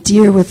 The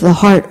deer with the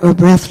heart or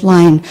breath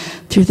line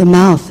through the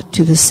mouth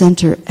to the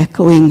center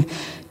echoing.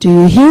 Do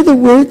you hear the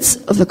words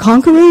of the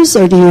conquerors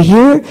or do you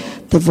hear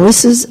the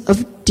voices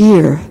of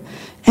deer?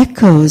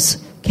 echoes.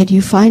 Can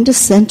you find a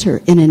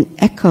center in an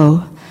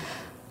echo?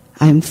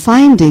 I'm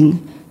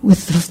finding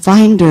with the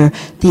finder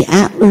the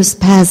antler's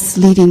paths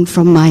leading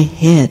from my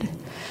head.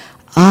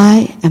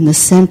 I am the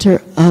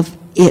center of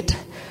it,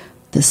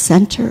 the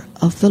center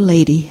of the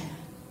lady.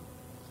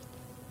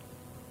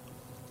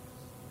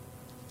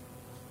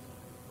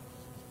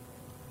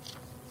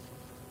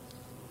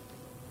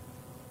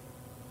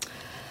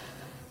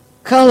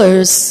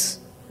 Colors,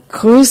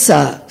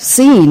 cruza,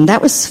 scene,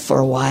 that was for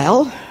a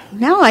while.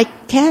 Now I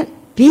can't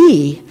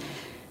be.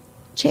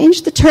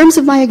 Change the terms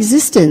of my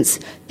existence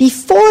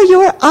before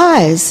your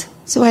eyes,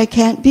 so I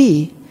can't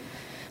be.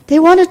 They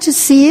wanted to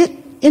see it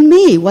in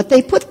me, what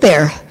they put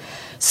there,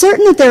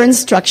 certain that their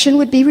instruction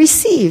would be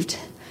received.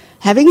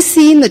 Having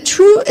seen the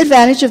true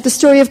advantage of the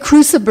story of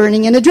Cruza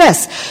burning in a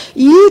dress,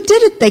 you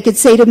did it, they could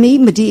say to me,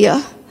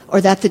 Medea,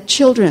 or that the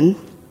children,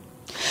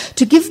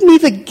 to give me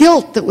the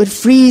guilt that would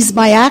freeze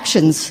my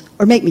actions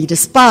or make me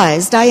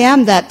despised. I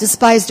am that,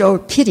 despised or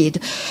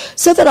pitied,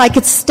 so that I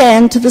could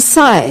stand to the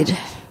side.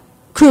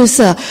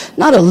 Cruza,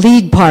 not a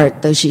lead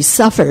part, though she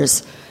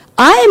suffers.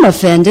 I am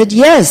offended,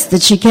 yes,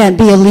 that she can't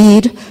be a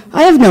lead.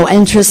 I have no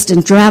interest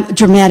in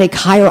dramatic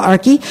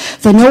hierarchy,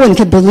 though no one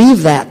can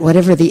believe that,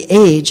 whatever the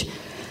age.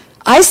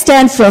 I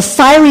stand for a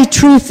fiery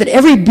truth that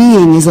every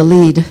being is a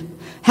lead.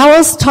 How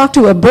else talk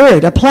to a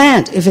bird, a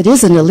plant, if it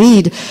isn't a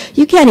lead?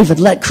 You can't even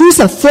let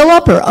Cruza fill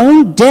up her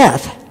own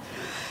death.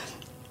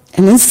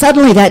 And then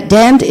suddenly that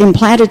damned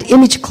implanted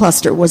image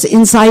cluster was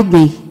inside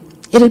me.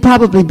 It had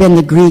probably been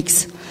the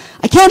Greeks.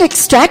 I can't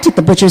extract it,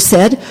 the butcher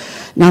said.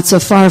 Not so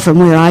far from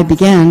where I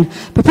began,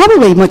 but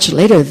probably much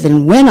later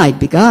than when I'd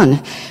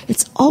begun.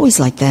 It's always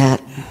like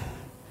that.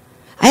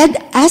 I had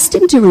asked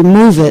him to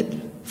remove it.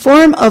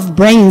 Form of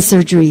brain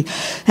surgery.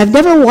 Have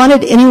never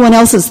wanted anyone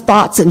else's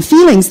thoughts and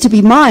feelings to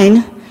be mine.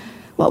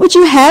 What would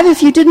you have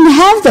if you didn't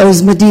have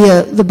those,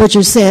 Medea, the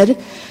butcher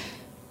said.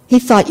 He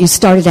thought you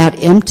started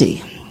out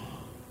empty.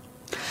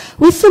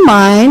 With the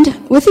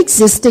mind, with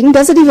existing,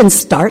 does it even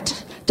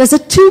start? Does a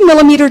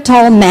 2-millimeter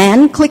tall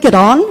man click it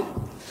on?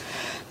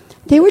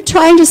 They were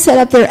trying to set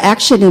up their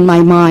action in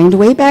my mind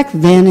way back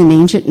then and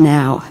ancient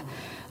now.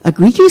 A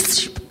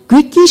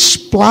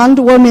Greekish blonde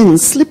woman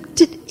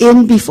slipped it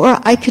in before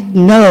I could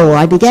know.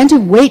 I began to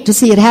wait to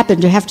see it happen,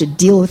 to have to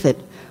deal with it.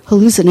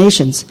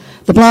 Hallucinations.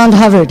 The blonde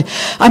hovered.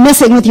 I'm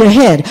messing with your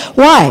head.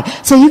 Why?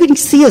 So you can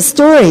see a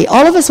story.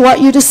 All of us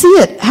want you to see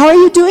it. How are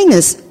you doing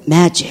this?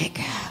 Magic.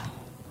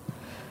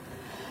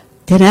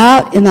 Then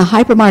out in the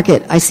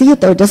hypermarket, I see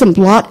it though, it doesn't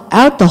blot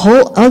out the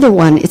whole other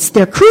one. It's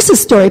their Cruza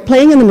story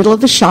playing in the middle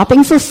of the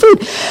shopping for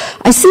food.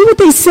 I see what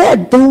they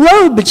said, the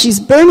road, but she's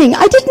burning.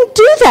 I didn't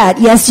do that.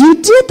 Yes, you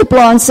did, the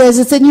blonde says.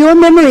 It's in your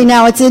memory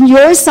now. It's in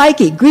your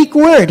psyche. Greek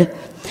word.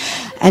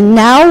 And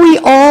now we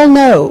all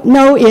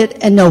know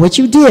it and know what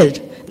you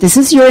did. This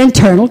is your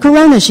internal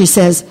corona, she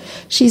says.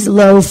 She's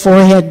low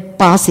forehead,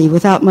 bossy,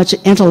 without much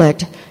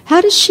intellect.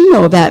 How does she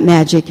know about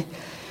magic?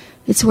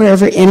 It's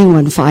wherever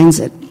anyone finds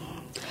it.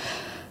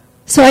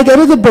 So I go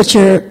to the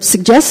butcher,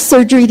 suggest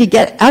surgery to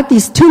get out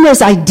these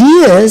tumorous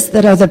ideas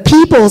that are the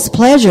people's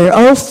pleasure.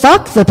 Oh,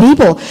 fuck the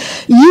people.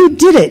 You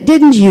did it,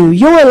 didn't you?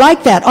 You're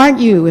like that,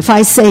 aren't you? If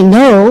I say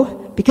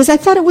no, because I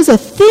thought it was a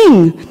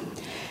thing.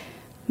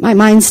 My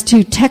mind's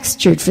too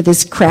textured for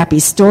this crappy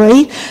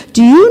story.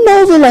 Do you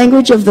know the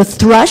language of the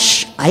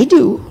thrush? I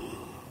do.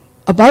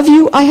 Above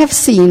you I have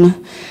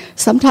seen.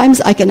 Sometimes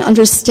I can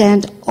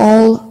understand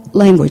all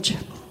language.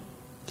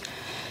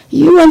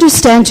 You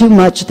understand too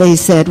much, they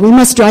said. We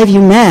must drive you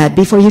mad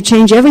before you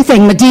change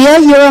everything. Medea,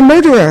 you're a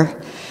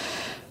murderer.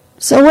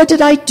 So what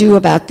did I do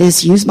about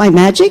this? Use my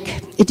magic?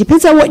 It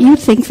depends on what you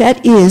think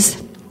that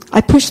is.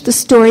 I pushed the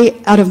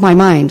story out of my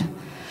mind.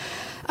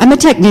 I'm a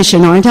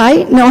technician, aren't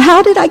I? No,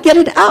 how did I get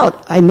it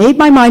out? I made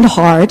my mind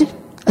hard,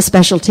 a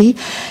specialty,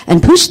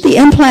 and pushed the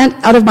implant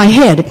out of my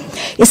head.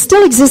 It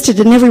still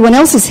existed in everyone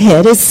else's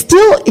head. It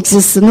still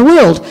exists in the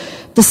world.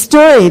 The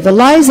story, the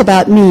lies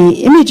about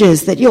me,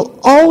 images that you'll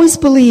always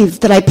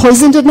believe that I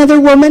poisoned another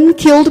woman,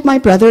 killed my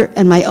brother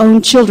and my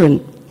own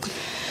children.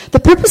 The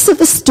purpose of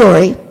the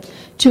story,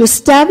 to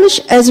establish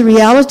as a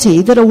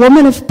reality that a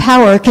woman of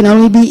power can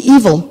only be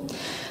evil.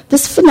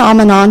 This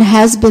phenomenon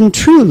has been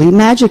truly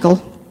magical.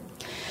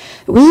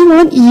 We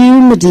want you,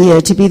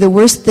 Medea, to be the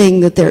worst thing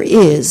that there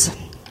is.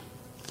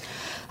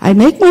 I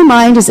make my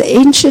mind as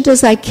ancient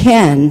as I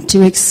can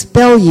to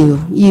expel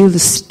you, the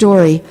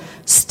story,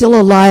 still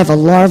alive, a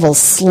larval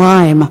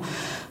slime,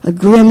 a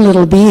grim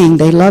little being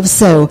they love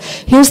so.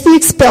 Here's the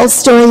expelled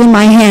story in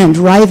my hand,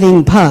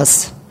 writhing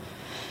pus.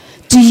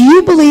 Do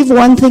you believe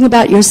one thing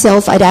about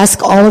yourself? I'd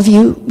ask all of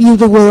you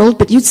the world,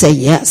 but you'd say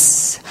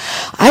yes.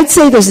 I'd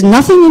say there's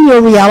nothing in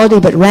your reality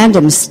but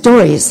random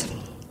stories.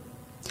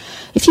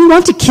 If you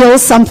want to kill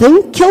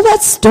something, kill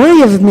that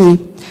story of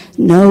me.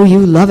 No, you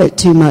love it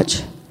too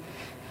much.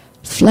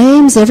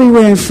 Flames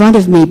everywhere in front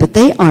of me, but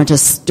they aren't a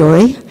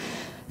story.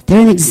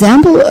 They're an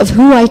example of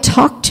who I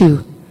talk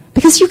to.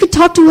 Because you could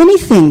talk to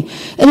anything.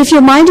 And if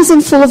your mind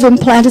isn't full of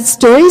implanted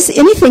stories,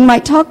 anything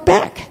might talk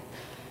back.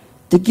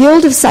 The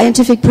Guild of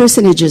Scientific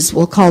Personages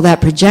will call that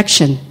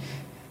projection.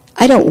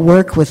 I don't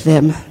work with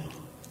them.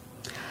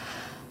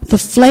 The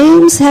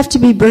flames have to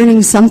be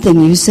burning something,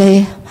 you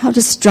say. How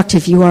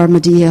destructive you are,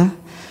 Medea.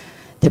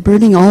 They're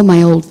burning all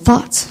my old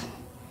thoughts.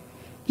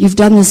 You've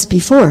done this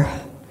before.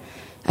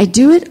 I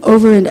do it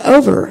over and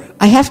over.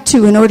 I have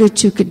to in order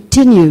to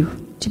continue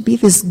to be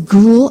this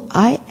ghoul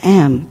I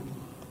am.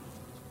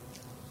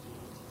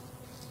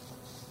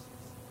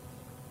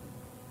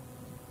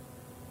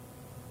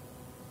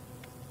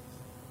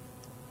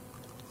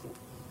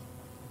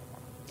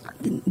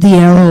 The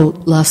arrow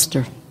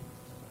luster.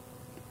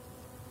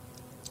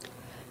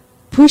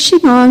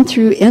 Pushing on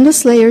through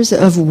endless layers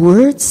of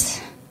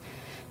words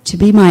to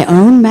be my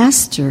own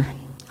master,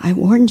 I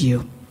warned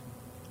you.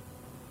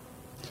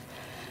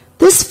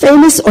 This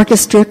famous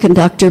orchestra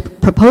conductor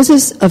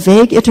proposes a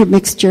vague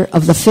intermixture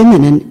of the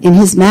feminine in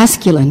his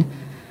masculine.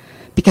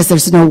 Because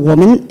there's no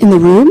woman in the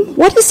room,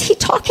 what is he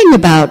talking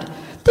about?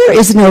 There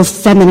is no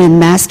feminine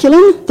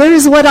masculine. There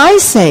is what I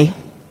say.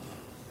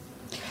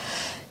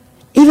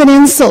 Even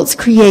insults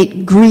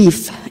create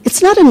grief.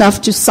 It's not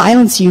enough to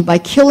silence you by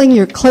killing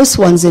your close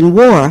ones in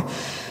war.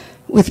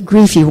 With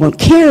grief, you won't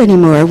care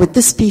anymore. Would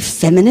this be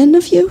feminine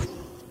of you?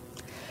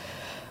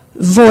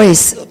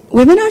 Voice.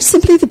 Women are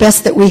simply the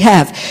best that we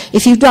have.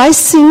 If you die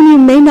soon, you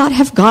may not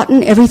have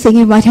gotten everything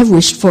you might have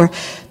wished for.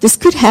 This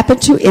could happen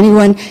to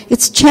anyone.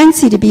 It's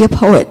chancy to be a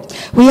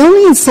poet. We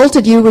only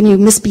insulted you when you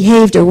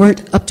misbehaved or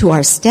weren't up to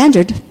our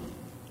standard.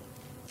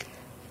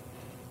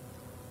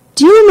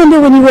 Do you remember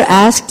when you were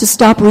asked to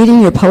stop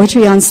reading your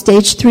poetry on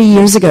stage 3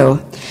 years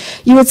ago?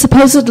 You had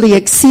supposedly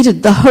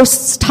exceeded the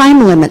host's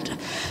time limit.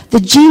 The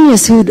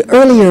genius who'd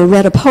earlier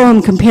read a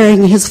poem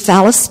comparing his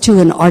phallus to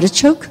an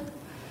artichoke?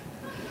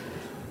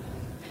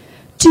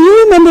 Do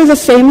you remember the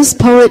famous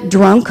poet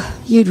Drunk?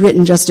 You'd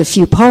written just a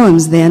few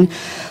poems then,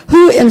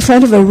 who in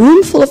front of a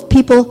room full of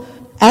people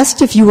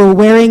asked if you were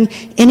wearing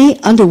any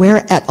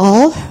underwear at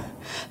all,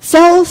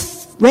 fell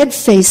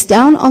red-faced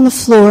down on the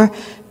floor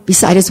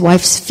beside his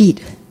wife's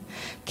feet,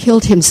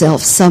 killed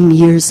himself some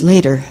years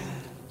later.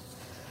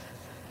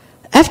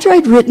 After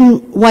I'd written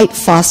White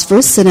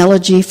Phosphorus, an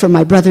elegy for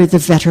my brother the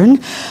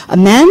veteran, a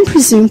man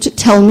presumed to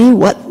tell me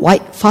what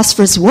white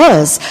phosphorus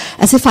was,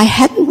 as if I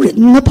hadn't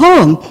written the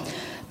poem.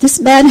 This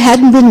man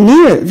hadn't been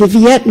near the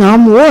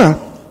Vietnam War.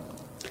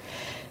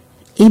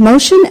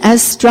 Emotion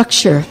as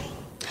structure.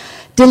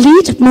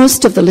 Delete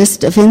most of the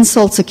list of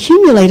insults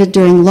accumulated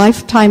during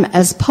lifetime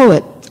as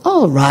poet.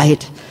 All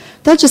right,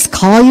 they'll just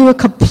call you a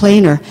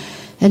complainer,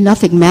 and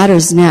nothing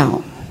matters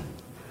now.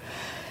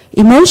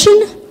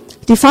 Emotion,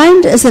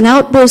 defined as an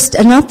outburst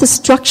and not the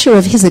structure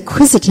of his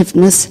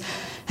acquisitiveness,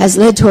 has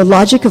led to a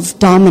logic of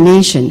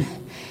domination.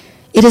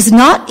 It is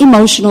not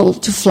emotional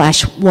to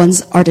flash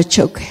one's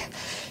artichoke.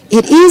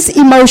 It is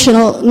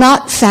emotional,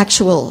 not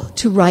factual,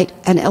 to write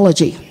an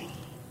elegy.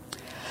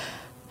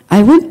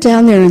 I went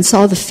down there and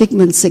saw the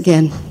figments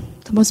again.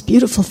 The most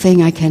beautiful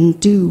thing I can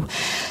do.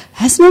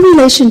 Has no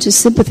relation to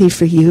sympathy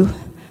for you.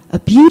 A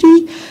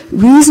beauty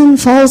reason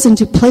falls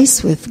into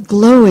place with,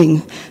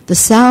 glowing, the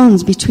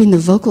sounds between the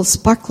vocal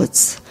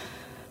sparklets.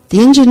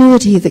 The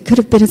ingenuity that could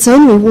have been its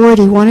own reward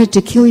he wanted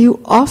to kill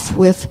you off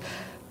with,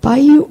 buy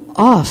you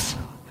off.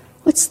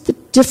 What's the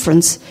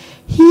difference?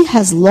 He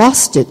has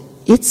lost it.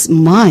 It's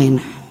mine.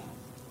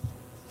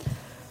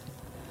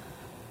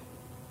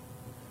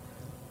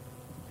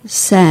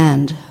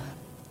 Sand.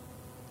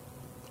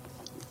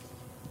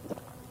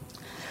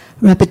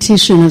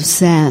 Repetition of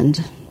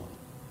sand.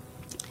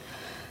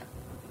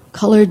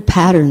 Colored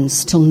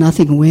patterns till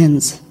nothing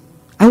wins.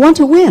 I want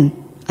to win.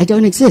 I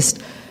don't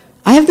exist.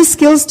 I have the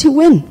skills to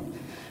win.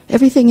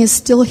 Everything is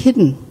still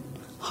hidden.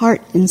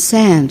 Heart in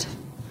sand.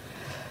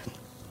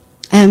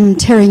 I'm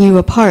tearing you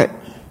apart.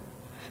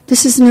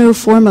 This is no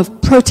form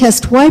of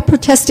protest. Why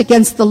protest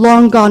against the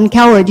long-gone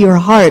coward, your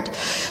heart,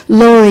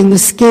 lowering the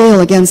scale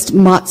against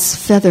Mot's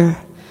feather?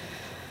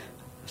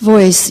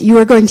 Voice, you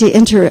are going to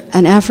enter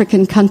an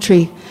African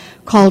country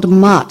called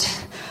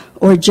Mot,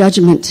 or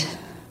judgment.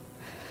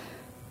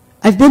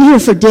 I've been here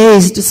for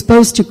days,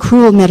 disposed to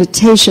cruel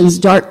meditations.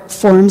 Dark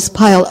forms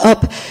pile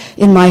up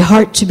in my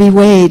heart to be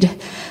weighed.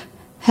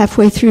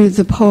 Halfway through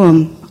the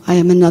poem, I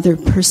am another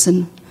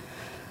person.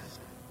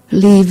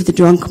 Leave the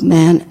drunk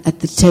man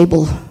at the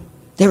table.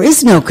 There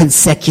is no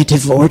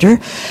consecutive order.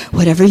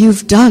 Whatever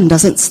you've done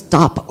doesn't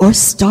stop or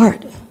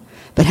start.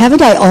 But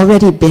haven't I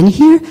already been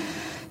here?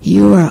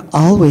 You are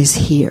always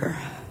here.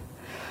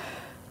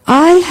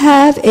 I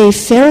have a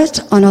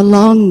ferret on a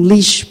long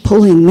leash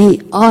pulling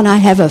me on. I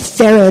have a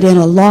ferret in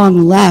a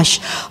long lash,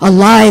 a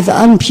lithe,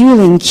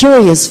 unpuling,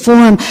 curious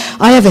form.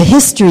 I have a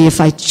history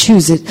if I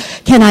choose it.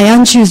 Can I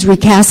unchoose,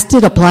 recast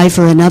it, apply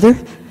for another?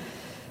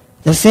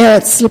 The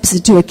ferret slips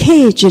into a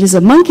cage. It is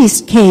a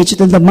monkey's cage.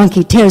 Then the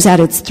monkey tears out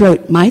its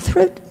throat. My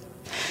throat?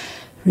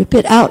 Rip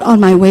it out on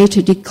my way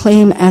to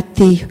declaim at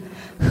the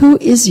Who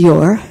is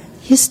Your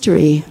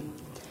History?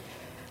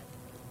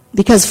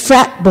 Because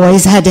frat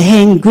boys had to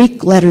hang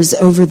Greek letters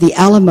over the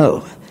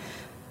Alamo.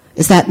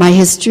 Is that my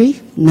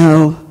history?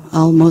 No,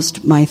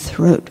 almost my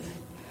throat.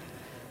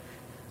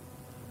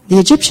 The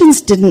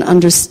Egyptians didn't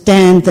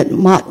understand that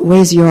Mot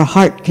weighs your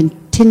heart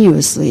continuously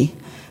continuously.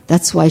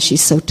 That's why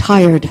she's so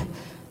tired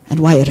and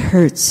why it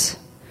hurts.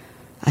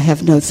 I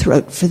have no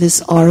throat for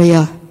this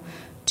aria.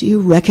 Do you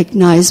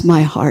recognize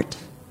my heart?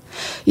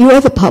 You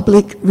are the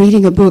public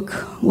reading a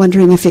book,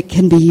 wondering if it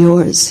can be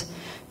yours.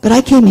 But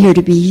I came here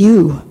to be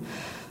you.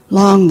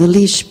 Long the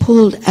leash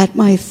pulled at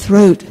my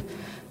throat,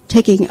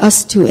 taking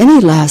us to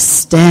any last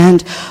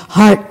stand,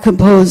 heart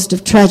composed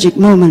of tragic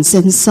moments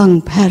in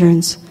sung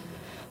patterns.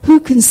 Who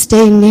can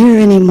stay near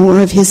any more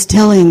of his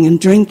telling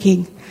and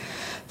drinking?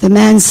 The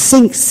man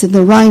sinks in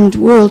the rhymed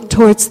world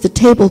towards the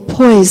table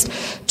poised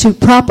to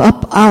prop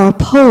up our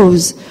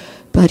pose,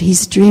 but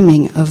he's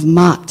dreaming of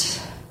Mott.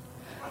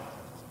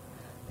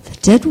 The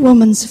dead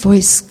woman's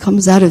voice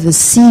comes out of the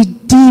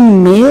CD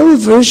male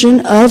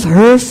version of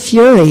her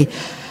fury,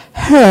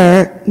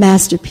 her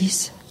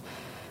masterpiece.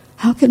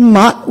 How can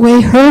Mott weigh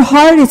her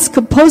heart? It's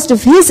composed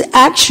of his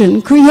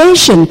action,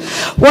 creation.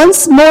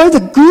 Once more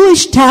the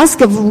ghoulish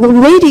task of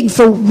waiting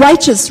for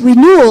righteous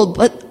renewal,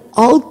 but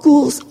all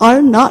ghouls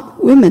are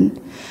not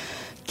women.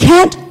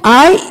 Can't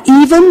I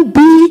even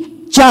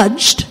be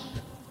judged?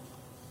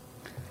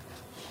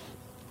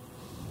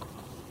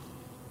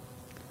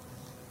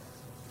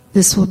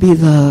 This will be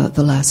the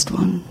last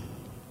one,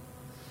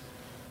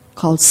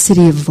 called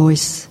City of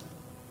Voice.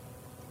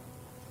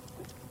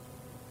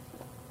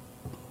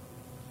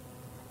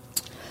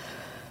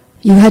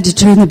 You had to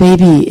turn the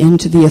baby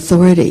into the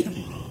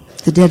authority.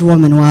 The dead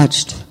woman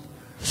watched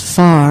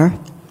far,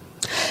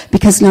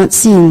 because not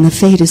seeing the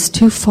fate is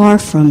too far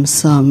from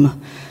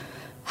some.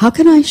 How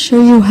can I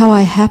show you how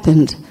I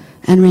happened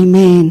and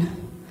remain?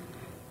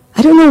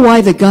 I don't know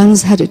why the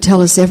guns had to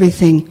tell us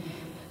everything,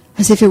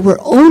 as if it were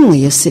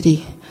only a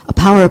city, a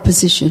power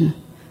position.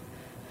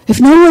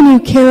 If no one you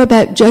care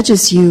about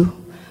judges you,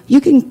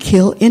 you can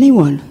kill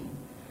anyone.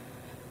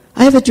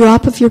 I have a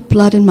drop of your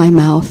blood in my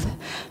mouth,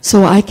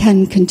 so I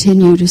can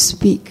continue to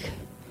speak.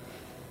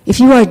 If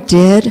you are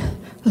dead,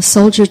 a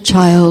soldier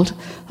child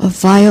of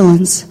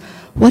violence,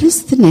 what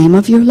is the name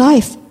of your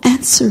life?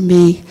 Answer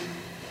me.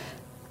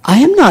 I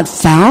am not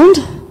found.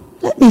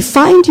 Let me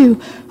find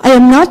you. I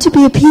am not to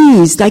be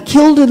appeased. I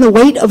killed in the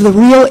weight of the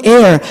real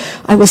air.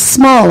 I was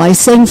small. I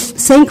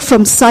sank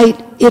from sight.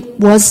 It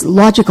was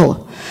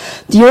logical.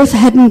 The earth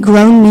hadn't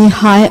grown me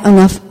high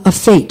enough of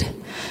fate.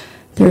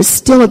 There is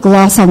still a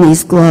gloss on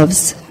these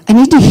gloves. I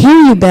need to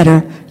hear you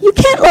better. You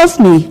can't love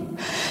me.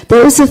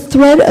 There is a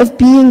thread of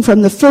being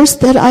from the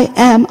first that I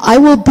am. I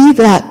will be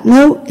that.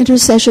 No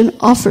intercession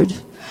offered.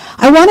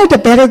 I wanted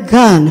a better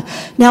gun.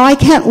 Now I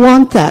can't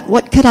want that.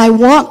 What could I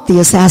want, the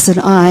assassin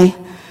eye?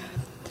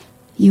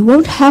 You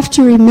won't have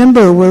to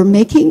remember we're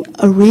making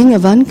a ring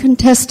of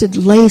uncontested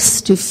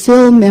lace to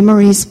fill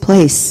memory's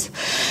place.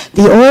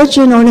 The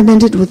origin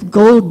ornamented with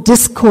gold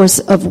discourse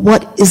of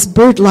what is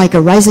bird-like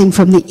arising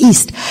from the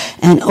east.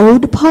 An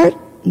ode part?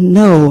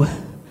 No.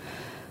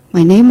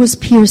 My name was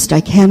pierced,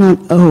 I cannot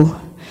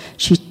owe.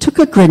 She took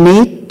a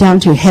grenade down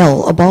to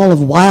hell, a ball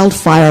of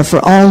wildfire for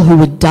all who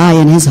would die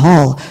in his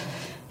hall.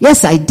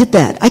 Yes, I did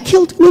that. I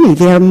killed many.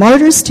 They are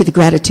martyrs to the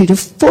gratitude of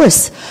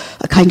force,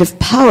 a kind of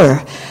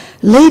power.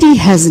 Lady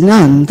has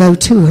none, though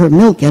to her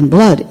milk and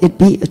blood it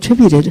be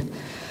attributed.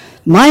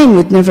 Mine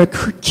would never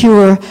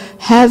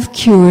have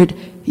cured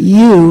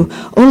you.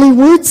 Only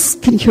words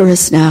can cure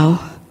us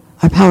now.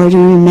 Our power to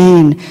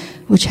remain,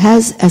 which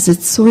has as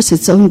its source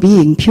its own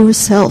being, pure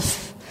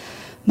self.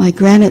 My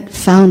granite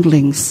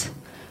foundlings,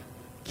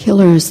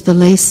 killers the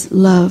lace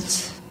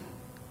loves.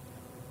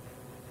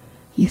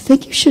 You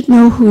think you should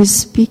know who is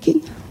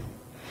speaking?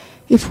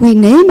 If we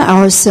name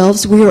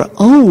ourselves, we are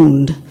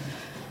owned.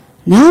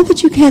 Now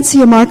that you can't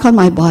see a mark on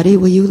my body,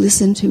 will you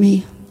listen to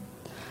me?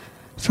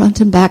 Front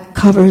and back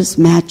covers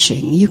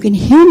matching. You can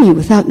hear me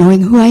without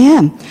knowing who I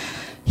am.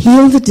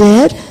 Heal the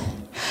dead?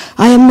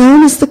 I am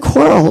known as the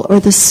quarrel or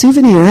the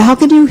souvenir. How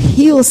can you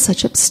heal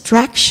such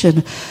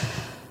abstraction?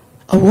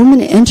 A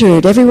woman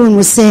entered. Everyone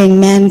was saying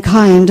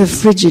mankind, a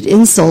frigid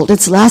insult.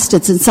 It's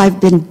lasted since I've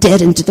been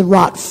dead into the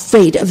wrought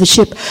fate of the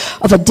ship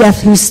of a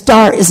death whose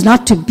star is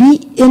not to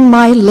be in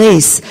my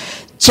lace.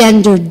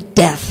 Gendered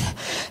death.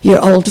 Your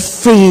old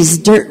freeze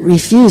dirt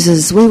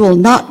refuses. We will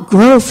not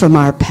grow from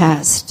our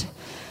past.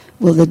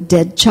 Will the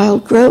dead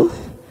child grow?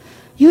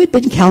 You had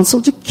been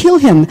counseled to kill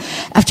him.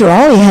 After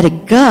all, he had a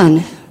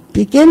gun.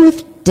 Begin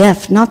with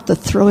death, not the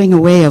throwing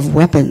away of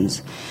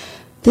weapons.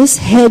 This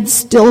head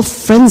still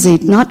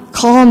frenzied, not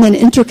calm in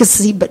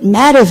intricacy, but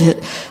mad of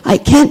it. I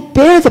can't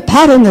bear the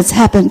pattern that's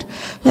happened.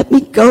 Let me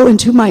go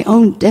into my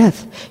own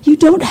death. You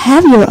don't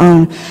have your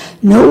own.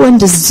 No one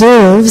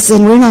deserves,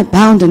 and we're not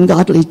bound in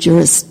godly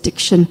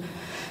jurisdiction.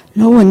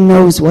 No one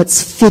knows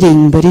what's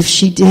fitting, but if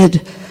she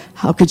did,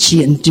 how could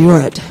she endure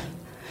it?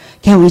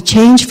 Can we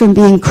change from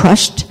being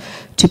crushed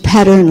to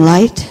pattern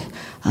light,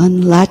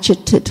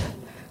 unlatcheted?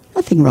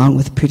 Nothing wrong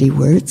with pretty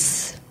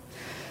words.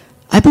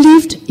 I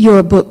believed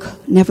your book,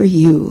 never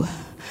you.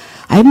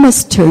 I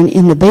must turn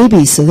in the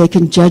baby so they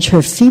can judge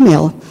her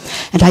female.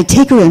 And I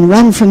take her and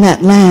run from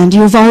that land.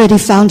 You have already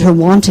found her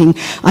wanting.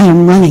 I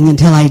am running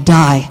until I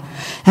die.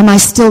 Am I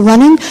still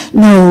running?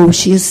 No,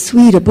 she is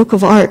sweet, a book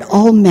of art,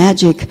 all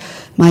magic.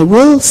 My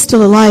will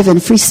still alive in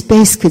free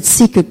space could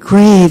seek a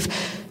grave.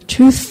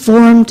 Truth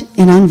formed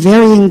in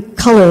unvarying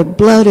color,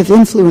 blood of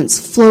influence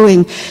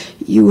flowing.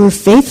 You were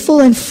faithful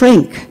and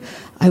frank.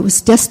 I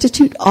was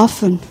destitute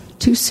often.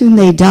 Too soon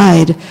they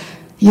died.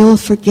 You'll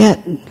forget.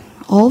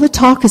 All the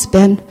talk has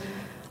been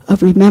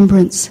of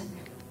remembrance.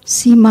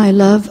 See my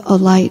love a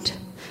light.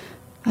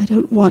 I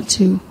don't want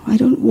to. I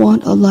don't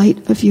want a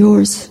light of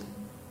yours.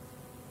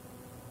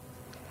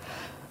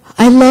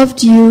 I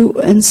loved you,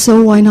 and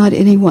so why not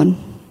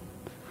anyone?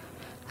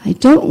 I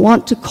don't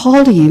want to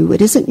call to you.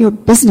 It isn't your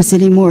business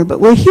anymore, but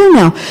we're here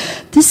now.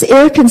 This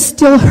air can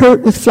still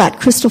hurt with flat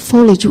crystal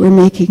foliage we're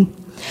making.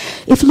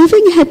 If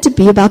living had to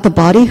be about the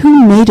body,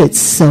 who made it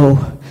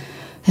so?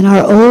 In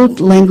our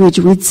old language,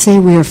 we'd say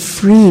we're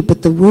free,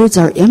 but the words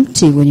are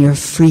empty when you're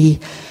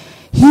free.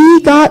 He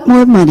got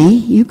more money,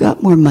 you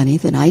got more money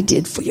than I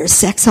did for your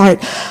sex art.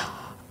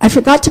 I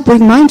forgot to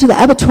bring mine to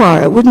the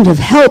abattoir. It wouldn't have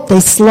helped.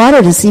 They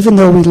slaughtered us even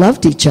though we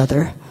loved each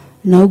other.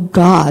 No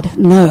God,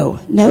 no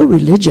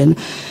religion.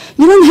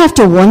 You don't have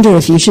to wonder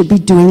if you should be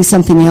doing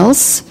something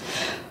else.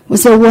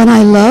 Was there one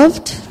I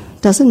loved?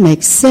 Doesn't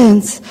make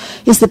sense.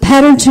 Is the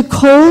pattern too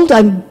cold?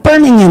 I'm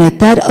burning in it.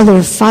 That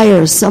other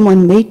fire,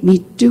 someone made me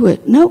do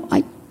it. No,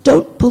 I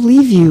don't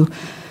believe you.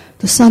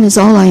 The sun is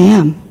all I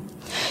am.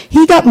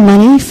 He got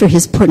money for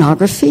his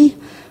pornography.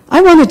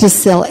 I wanted to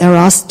sell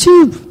Eros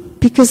too,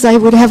 because I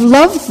would have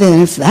love then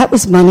if that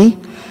was money.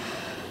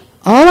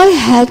 All I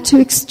had to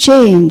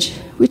exchange,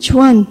 which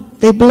one?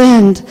 They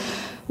blend.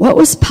 What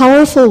was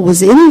powerful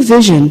was any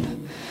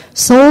vision.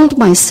 Sold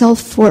myself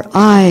for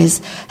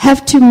eyes.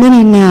 Have too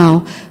many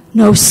now.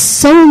 No,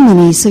 so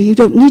many, so you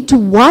don't need to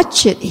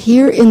watch it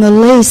here in the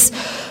lace.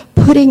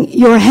 Putting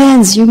your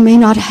hands, you may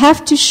not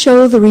have to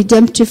show the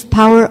redemptive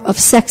power of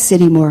sex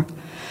anymore.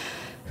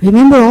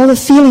 Remember all the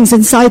feelings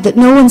inside that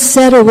no one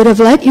said or would have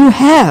let you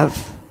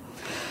have.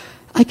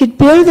 I could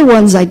bear the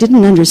ones I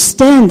didn't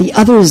understand. The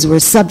others were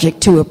subject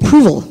to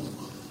approval.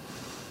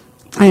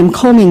 I am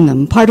combing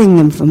them, parting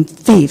them from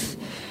faith.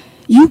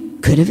 You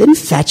could have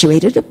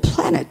infatuated a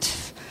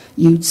planet.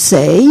 You'd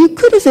say you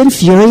could have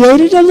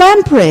infuriated a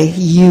lamprey.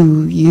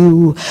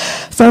 You.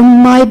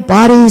 From my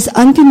body's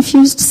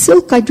unconfused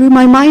silk, I drew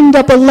my mind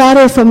up a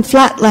ladder from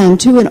flatland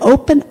to an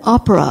open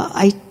opera.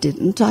 I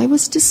didn't. I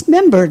was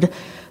dismembered.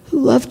 Who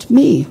loved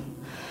me?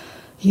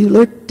 You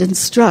lurked and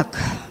struck.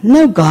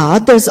 No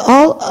God, there's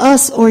all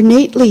us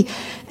ornately,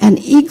 an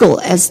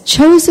eagle as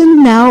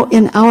chosen now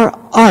in our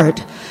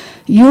art.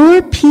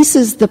 Your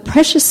pieces, the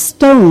precious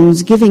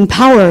stones, giving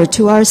power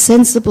to our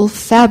sensible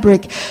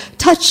fabric.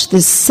 Touch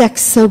this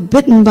sex so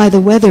bitten by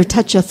the weather,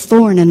 touch a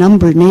thorn, an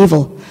umber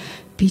navel.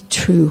 Be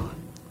true.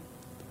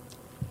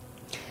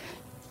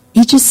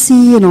 Each a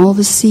sea in all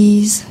the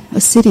seas,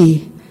 a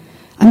city.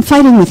 I'm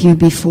fighting with you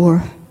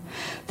before.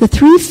 The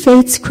three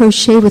fates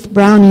crochet with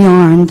brown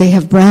yarn. They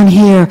have brown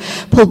hair,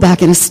 pulled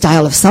back in a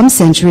style of some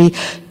century.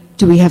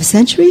 Do we have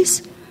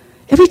centuries?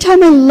 Every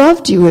time I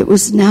loved you, it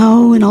was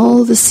now in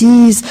all the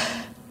seas.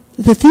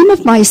 The theme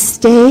of my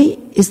stay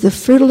is the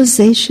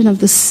fertilization of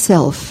the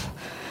self.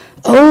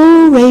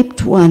 Oh,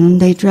 raped one,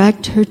 they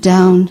dragged her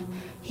down.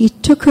 He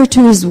took her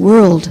to his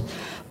world.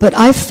 But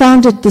I've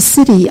founded the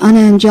city,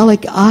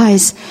 unangelic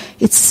eyes.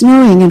 It's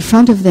snowing in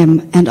front of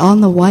them and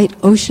on the white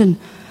ocean.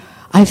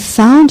 I've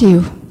found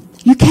you.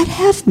 You can't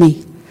have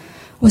me.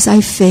 Was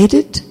I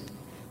fated?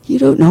 You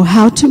don't know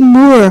how to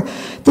moor.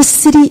 The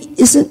city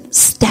isn't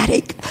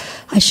static.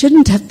 I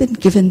shouldn't have been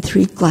given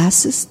 3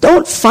 glasses.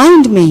 Don't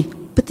find me,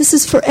 but this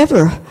is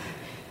forever.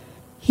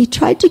 He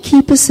tried to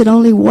keep us in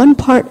only one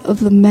part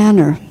of the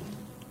manor.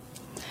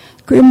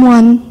 Grim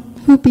one,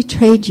 who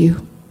betrayed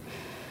you?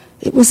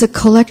 It was a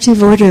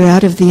collective order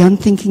out of the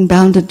unthinking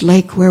bounded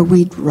lake where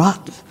we'd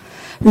rot.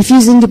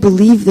 Refusing to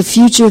believe the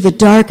future, the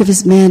dark of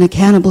his man, a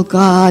cannibal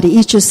god,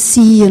 each a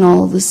sea in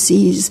all the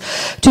seas.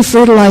 To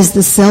fertilize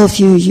the self,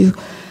 you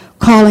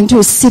calling to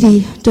a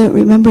city, don't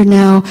remember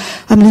now.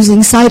 I'm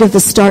losing sight of the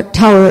stark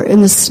tower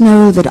in the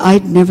snow that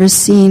I'd never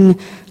seen.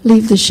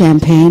 Leave the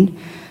champagne.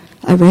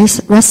 I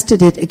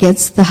rested it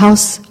against the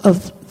house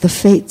of the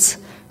fates,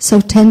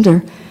 so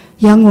tender,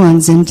 young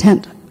ones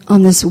intent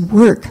on this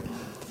work.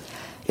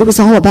 It was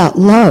all about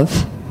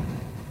love.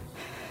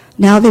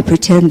 Now they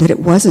pretend that it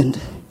wasn't.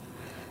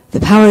 The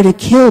power to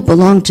kill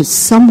belonged to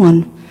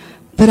someone,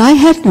 but I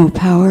had no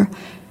power,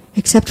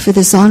 except for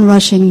this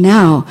onrushing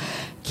now.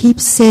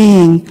 Keep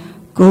saying,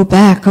 go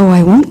back, oh,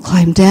 I won't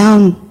climb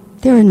down.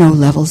 There are no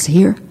levels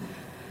here.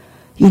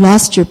 You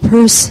lost your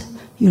purse,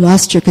 you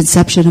lost your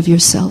conception of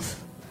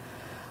yourself.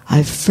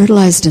 I've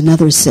fertilized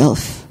another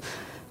self.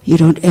 You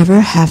don't ever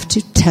have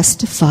to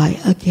testify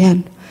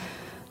again.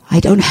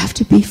 I don't have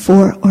to be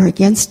for or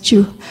against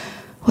you.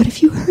 What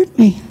if you hurt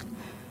me?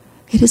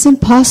 It isn't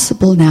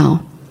possible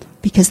now.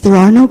 Because there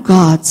are no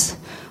gods,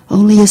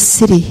 only a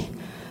city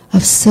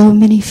of so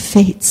many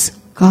fates,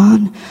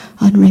 gone,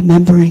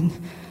 unremembering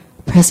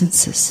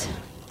presences.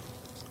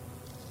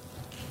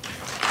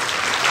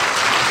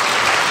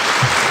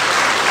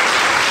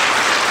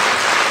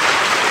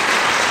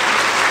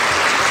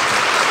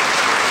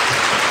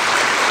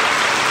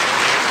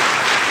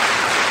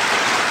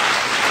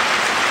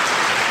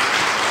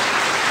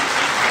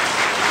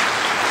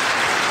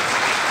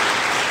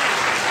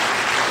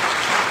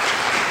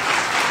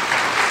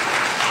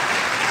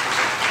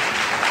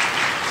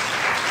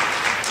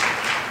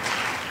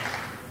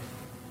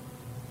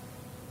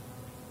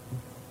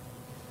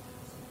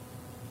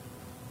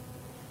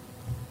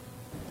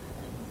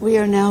 We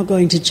are now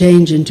going to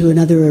change into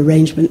another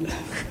arrangement.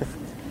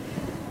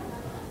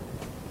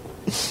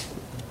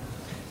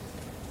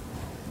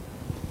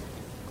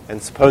 And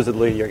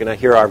supposedly you're going to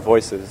hear our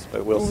voices,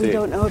 but we'll see. We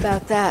don't know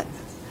about that.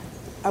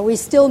 Are we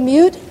still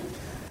mute?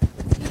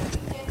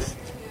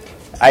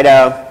 I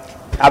know.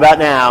 How about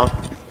now?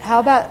 How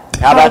about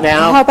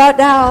now? How about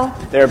now?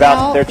 They're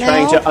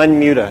trying to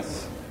unmute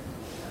us.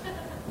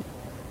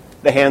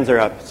 The hands are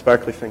up,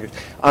 sparkly fingers.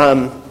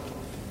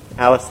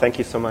 Alice, thank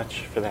you so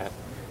much for that.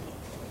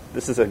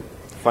 This is a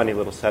funny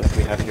little setup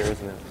we have here,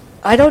 isn't it?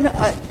 I don't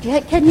know.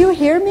 Can you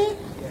hear me?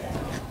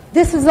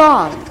 This is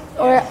on.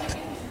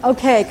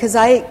 Okay, because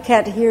I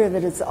can't hear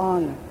that it's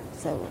on.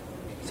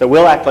 So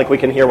we'll act like we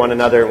can hear one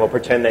another, and we'll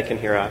pretend they can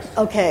hear us.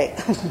 Okay.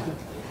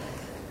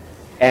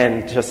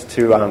 And just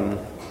to...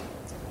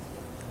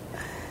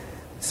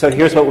 So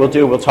here's what we'll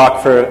do. We'll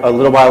talk for a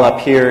little while up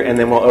here, and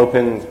then we'll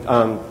open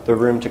the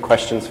room to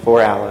questions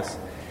for Alice.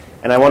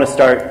 And I want to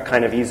start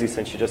kind of easy,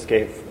 since you just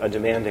gave a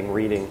demanding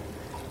reading,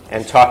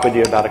 and talk with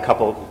you about a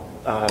couple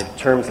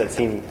terms that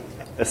seem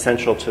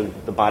essential to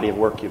the body of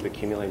work you've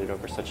accumulated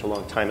over such a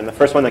long time. And the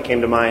first one that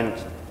came to mind,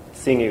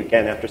 seeing you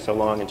again after so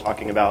long and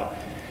talking about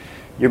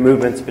your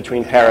movements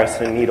between Paris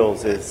and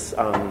Needles, is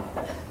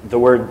the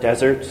word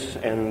desert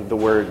and the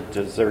word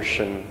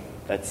desertion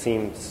that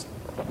seems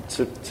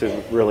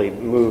to really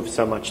move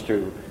so much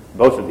through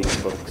both of these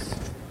books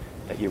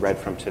that you read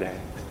from today.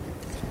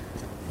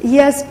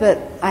 Yes, but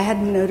I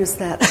hadn't noticed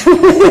that.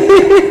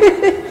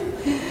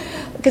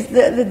 Because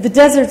the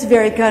desert's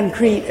very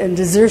concrete, and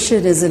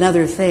desertion is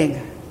another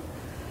thing.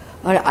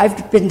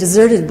 I've been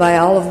deserted by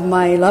all of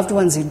my loved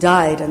ones who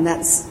died, and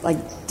that's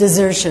like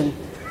desertion.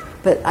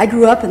 But I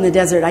grew up in the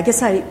desert. I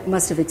guess I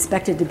must have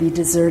expected to be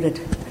deserted.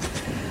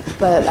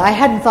 But I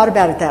hadn't thought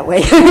about it that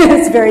way.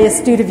 It's very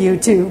astute of you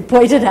to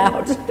point it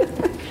out.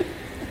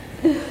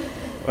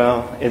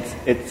 Well,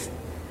 it's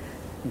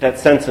that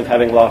sense of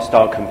having lost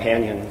all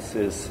companions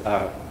is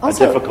a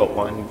difficult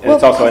one. And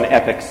it's also an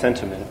epic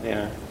sentiment,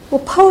 yeah. Well,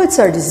 poets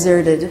are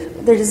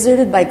deserted. They're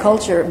deserted by the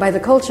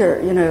culture,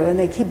 and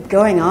they keep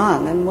going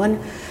on. And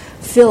one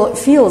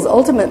feels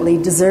ultimately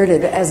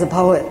deserted as a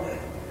poet.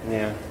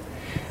 Yeah.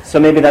 So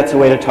maybe that's a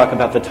way to talk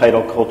about the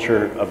title,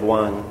 Culture of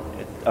One.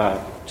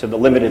 To the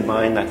limited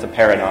mind, that's a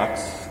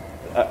paradox.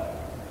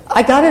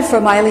 I got it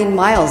from Eileen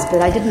Miles,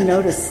 but I didn't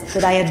notice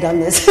that I had done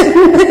this.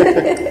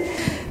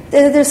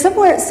 There's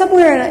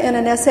somewhere in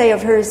an essay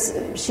of hers,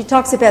 she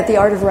talks about the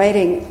art of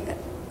writing,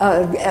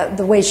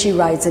 the way she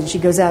writes, and she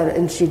goes out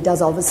and she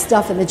does all this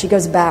stuff, and then she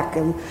goes back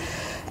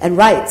and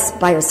writes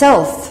by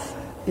herself,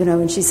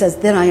 and she says,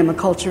 then I am a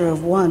culture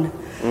of one.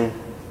 Mm.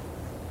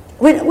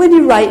 When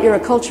you write, you're a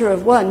culture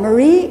of one.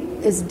 Marie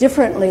is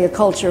differently a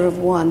culture of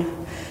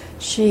one.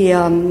 She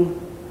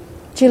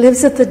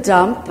lives at the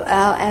dump,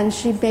 and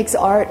she makes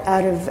art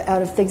out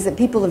of things that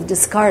people have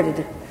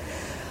discarded.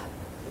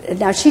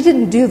 Now, she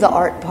didn't do the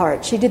art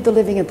part. She did the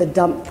living at the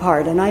dump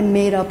part, and I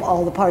made up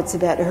all the parts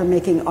about her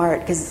making art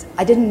because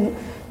I didn't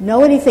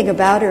know anything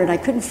about her, and I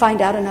couldn't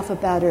find out enough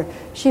about her.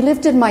 She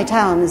lived in my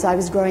town as I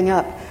was growing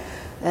up,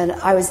 and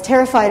I was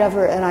terrified of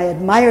her, and I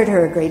admired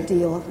her a great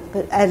deal.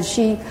 And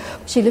she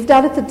lived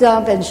out at the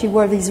dump, and she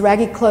wore these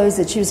ragged clothes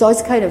that she was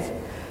always kind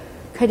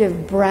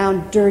of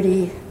brown,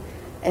 dirty,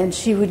 and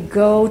she would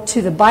go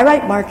to the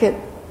Bayreuth market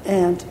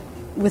and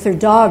with her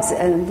dogs,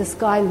 and this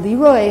guy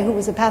Leroy, who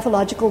was a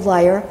pathological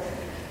liar,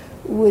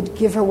 would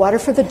give her water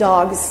for the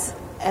dogs,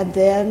 and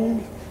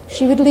then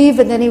she would leave,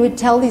 and then he would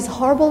tell these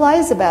horrible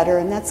lies about her,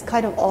 and that's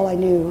kind of all I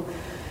knew.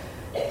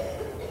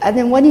 And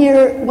then one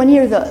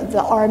year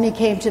the army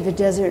came to the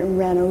desert and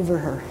ran over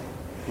her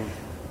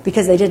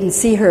because they didn't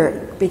see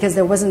her, because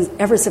there wasn't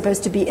ever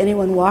supposed to be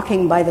anyone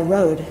walking by the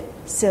road.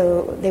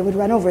 So they would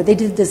run over. They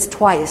did this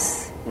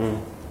twice.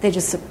 Mm. They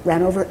just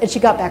ran over, and she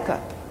got back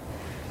up.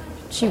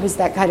 She was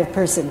that kind of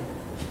person.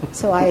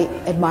 So I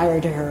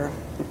admired her.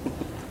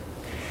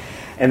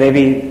 And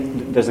maybe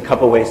there's a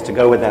couple ways to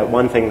go with that.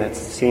 One thing that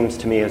seems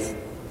to me is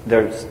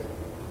there's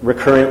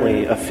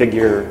recurrently a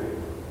figure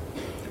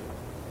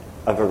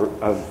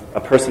of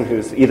a person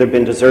who's either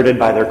been deserted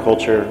by their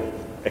culture,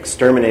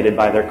 exterminated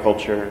by their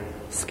culture,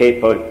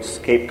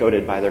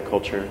 scapegoated by their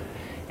culture.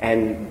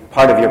 And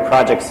part of your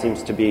project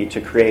seems to be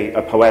to create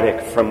a poetic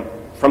from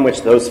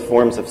which those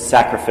forms of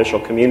sacrificial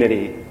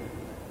community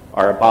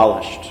are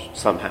abolished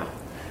somehow.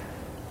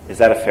 Is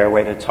that a fair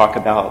way to talk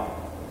about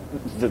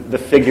the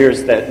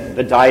figures, that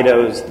the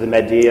Didos, the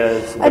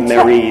Medias, the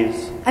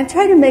Maries? I'm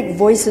trying to make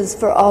voices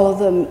for all of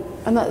them.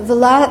 The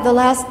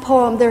last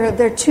poem, there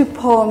are two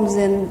poems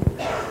in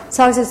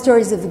Songs and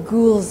Stories of the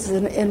Ghouls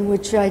in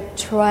which I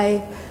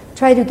try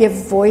to give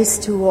voice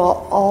to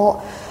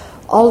all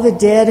the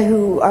dead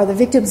who are the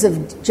victims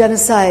of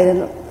genocide,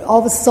 and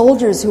all the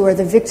soldiers who are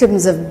the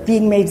victims of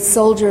being made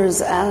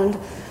soldiers, and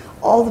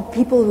all the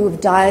people who have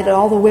died, and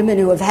all the women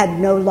who have had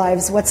no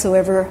lives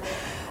whatsoever,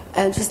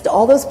 and just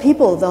all those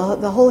people,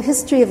 the whole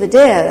history of the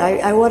dead.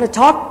 I want to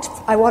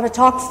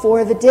talk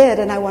for the dead,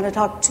 and I want to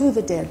talk to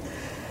the dead.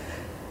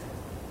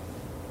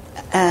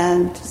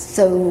 And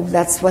so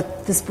that's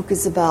what this book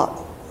is about.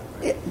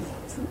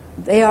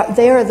 They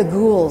are the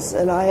ghouls,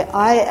 and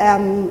I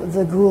am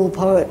the ghoul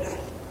poet.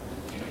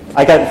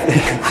 I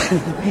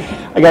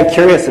got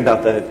curious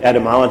about the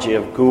etymology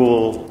of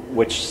ghoul,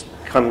 which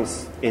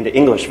comes into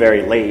English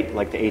very late,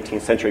 like the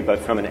 18th century, but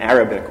from an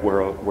Arabic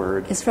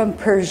word. It's from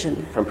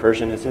Persian. From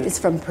Persian, is it? It's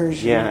from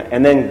Persian. Yeah,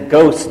 and then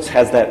ghost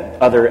has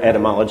that other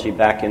etymology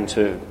back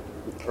into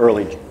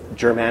early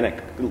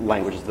Germanic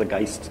languages, the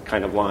Geist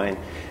kind of line.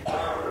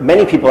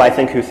 Many people, I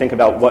think, who think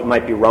about what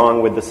might be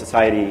wrong with the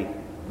society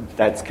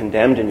that's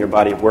condemned in your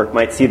body of work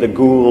might see the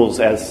ghouls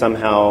as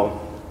somehow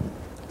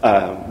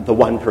the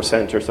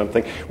 1% or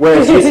something,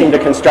 whereas you seem to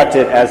construct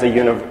it as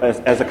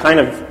a kind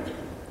of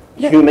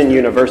human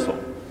universal.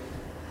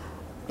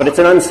 But it's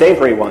an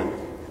unsavory one.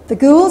 The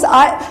ghouls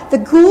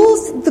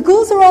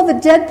are all the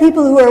dead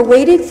people who are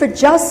waiting for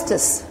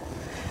justice.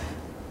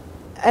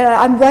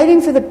 I'm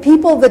writing for the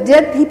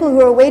dead people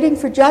who are waiting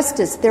for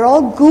justice. They're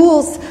all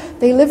ghouls.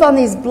 They live on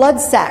these blood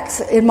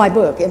sacks in my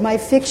book, in my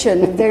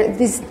fiction.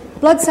 These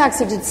blood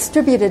sacks are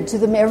distributed to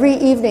them every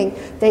evening.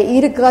 They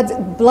eat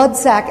a blood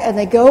sack and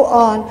they go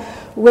on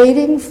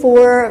waiting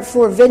for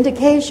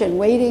vindication,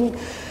 waiting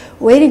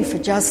for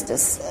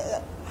justice.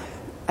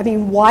 I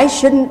mean, why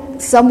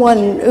shouldn't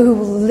someone who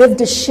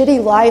lived a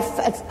shitty life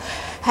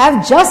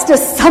have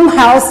justice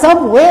somehow,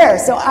 somewhere?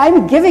 So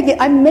I'm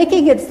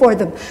making it for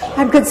them.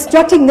 I'm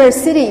constructing their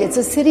city. It's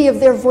a city of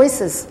their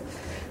voices.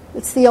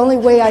 It's the only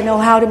way I know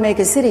how to make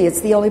a city.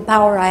 It's the only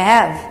power I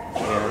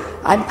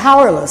have. I'm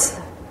powerless.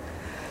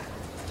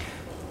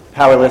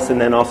 Powerless, and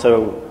then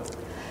also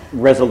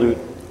resolute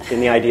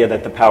in the idea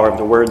that the power of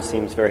the word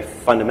seems very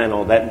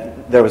fundamental.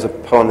 That there was a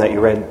poem that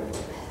you read,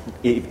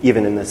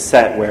 even in this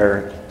set,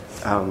 where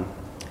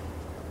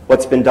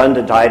what's been done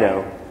to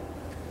Dido,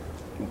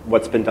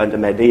 what's been done to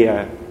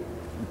Medea,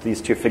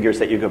 these two figures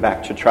that you go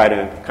back to try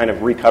to kind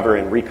of recover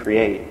and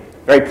recreate,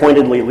 very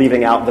pointedly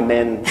leaving out the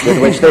men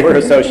with which they were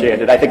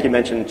associated. I think you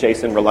mentioned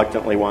Jason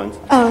reluctantly once.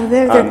 Oh,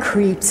 they're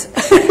creeps.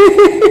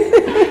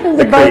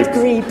 They're both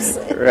creeps.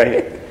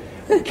 Right.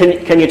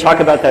 Can you talk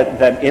about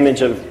that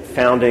image of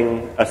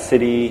founding a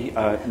city,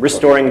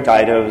 restoring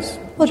Dido's...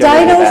 Well,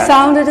 Dido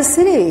founded a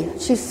city.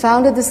 She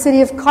founded the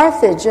city of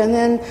Carthage, and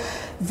then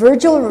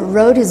Virgil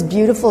wrote his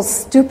beautiful,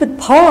 stupid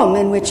poem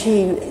in which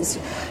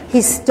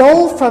he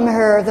stole from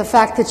her the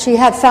fact that she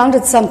had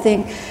founded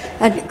something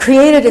and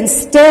created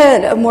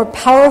instead a more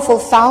powerful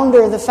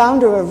founder, the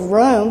founder of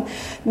Rome,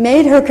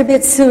 made her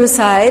commit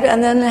suicide,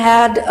 and then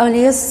had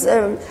Aeneas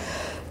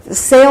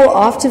sail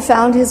off to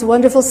found his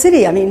wonderful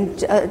city. I mean,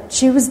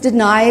 she's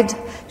denied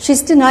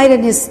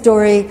in his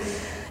story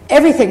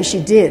everything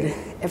she did.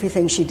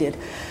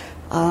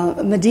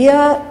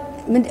 Medea,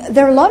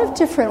 there are a lot of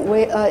different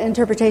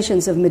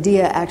interpretations of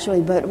Medea,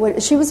 actually,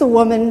 but she was a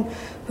woman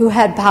who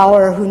had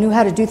power, who knew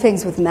how to do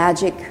things with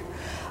magic.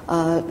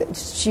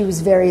 She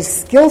was very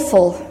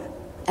skillful,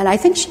 and I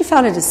think she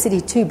founded a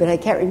city too, but I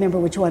can't remember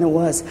which one it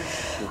was.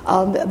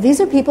 These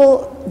are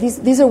people,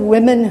 these are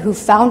women who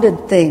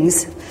founded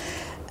things,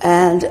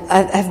 and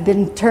have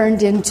been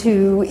turned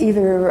into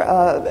either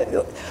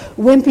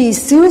wimpy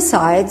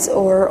suicides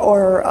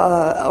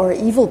or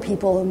evil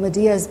people.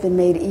 Medea has been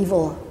made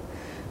evil,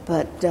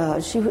 but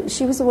she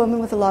was a woman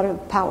with a lot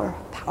of power.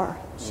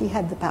 She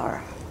had the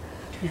power.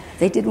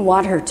 They didn't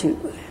want her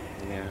to.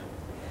 Yeah.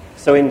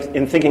 So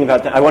in thinking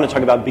about that, I want to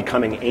talk about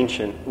becoming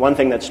ancient. One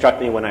thing that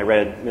struck me when I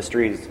read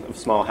Mysteries of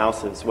Small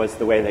Houses was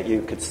the way that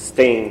you could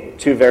sustain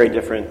two very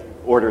different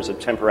orders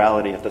of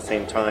temporality at the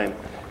same time.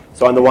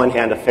 So on the one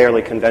hand, a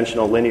fairly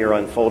conventional linear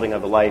unfolding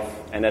of a life,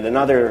 and at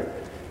another,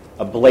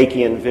 a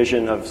Blakean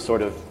vision of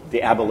sort of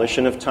the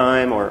abolition of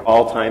time, or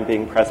all time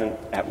being present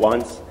at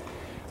once.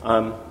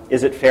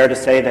 Is it fair to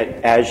say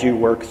that as you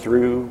work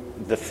through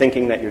the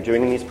thinking that you're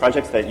doing in these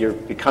projects, that you're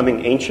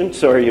becoming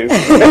ancient, or are you?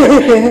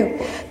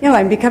 No,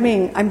 I'm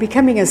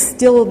becoming a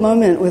still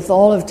moment with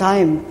all of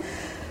time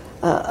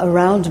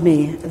around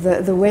me.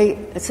 The way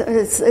it's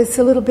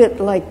a little bit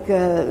like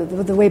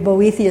the way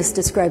Boethius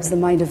describes the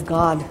mind of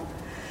God.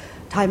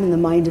 Time in the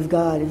mind of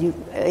God.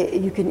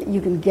 You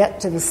can get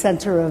to the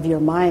center of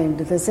your mind,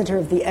 the center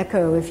of the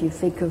echo, if you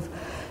think of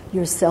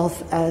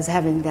yourself as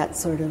having that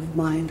sort of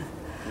mind.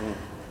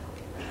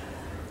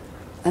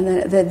 And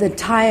then the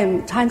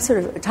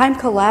time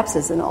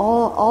collapses, and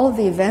all of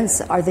the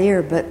events are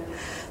there, but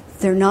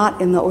they're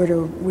not in the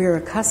order we're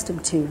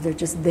accustomed to. They're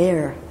just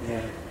there.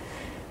 Yeah.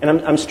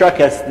 And I'm struck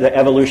as the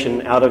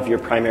evolution out of your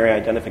primary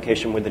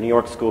identification with the New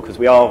York School, because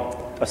we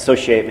all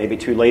associate maybe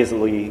too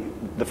lazily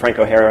the Frank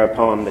O'Hara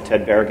poem, the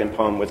Ted Berrigan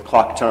poem, with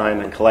clock time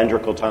and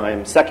calendrical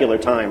time, secular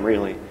time,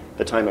 really,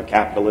 the time of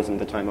capitalism,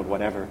 the time of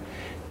whatever.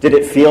 Did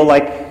it feel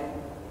like,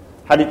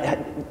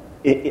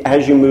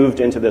 as you moved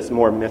into this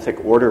more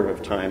mythic order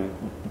of time,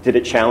 did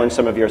it challenge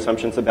some of your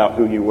assumptions about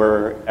who you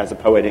were as a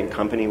poet in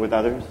company with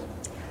others?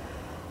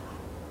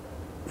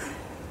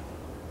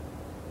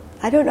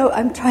 I don't know.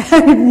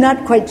 I'm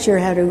not quite sure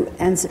how to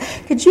answer.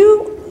 Could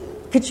you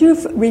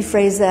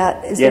rephrase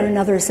that? Is there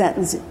another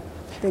sentence?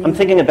 I'm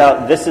thinking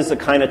about this is a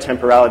kind of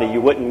temporality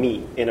you wouldn't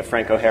meet in a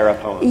Frank O'Hara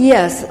poem.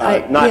 Yes.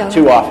 Not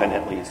too often,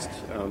 at least.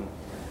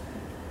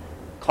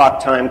 clock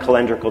time,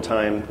 calendrical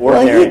time, Well,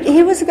 ordinary.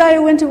 he was a guy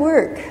who went to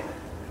work,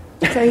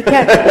 so he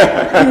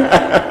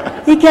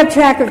kept he kept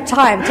track of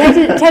time.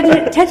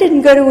 Ted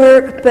didn't go to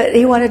work, but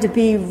he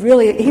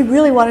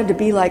really wanted to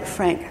be like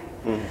Frank.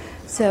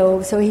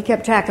 So he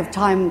kept track of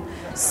time,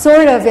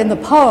 sort of in the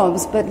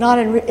poems, but not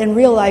in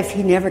real life.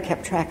 He never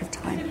kept track of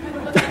time.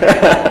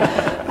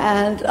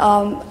 And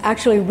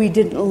actually, we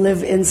didn't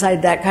live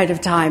inside that kind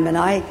of time, and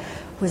I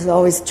was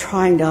always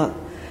trying to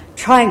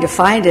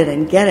find it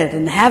and get it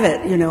and have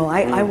it. You know,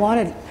 I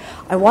wanted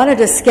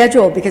a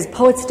schedule because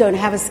poets don't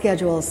have a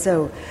schedule.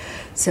 So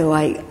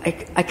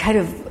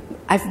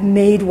I've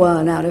made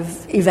one out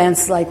of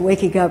events like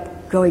waking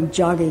up, going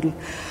jogging,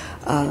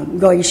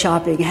 going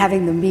shopping,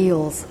 having the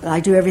meals. I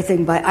did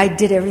everything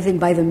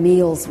by the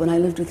meals when I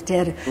lived with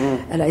Ted,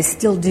 and I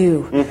still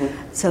do,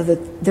 so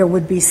that there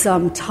would be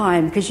some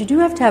time, because you do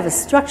have to have a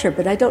structure,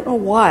 but I don't know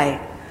why,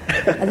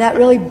 and that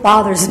really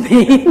bothers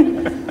me.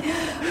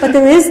 But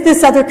there is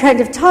this other kind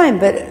of time,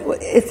 but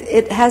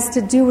it has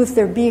to do with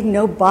there being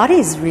no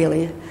bodies,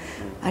 really.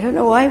 I don't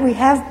know why we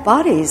have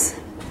bodies.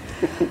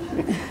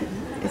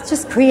 It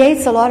just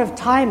creates a lot of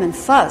time and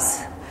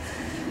fuss.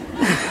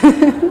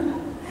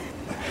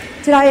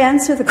 Did I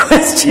answer the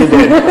question?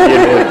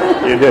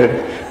 You did.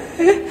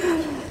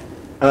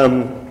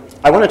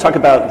 I want to talk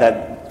about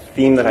that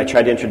theme that I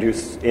tried to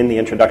introduce in the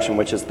introduction,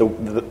 which is the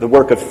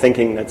work of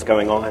thinking that's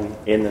going on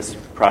in this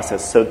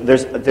process. So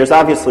there's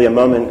obviously a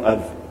moment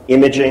of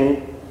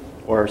imaging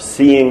or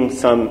seeing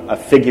a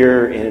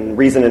figure in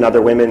Reason and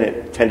Other Women.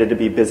 It tended to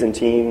be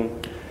Byzantine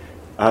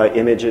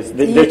images.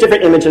 There's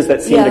different images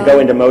that seem to go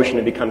into motion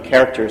and become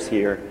characters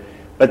here.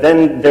 But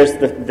then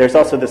there's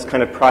also this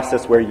kind of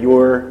process where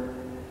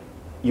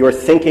you're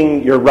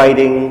thinking, you're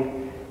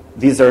writing.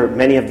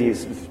 Many of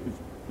these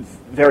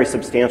very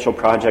substantial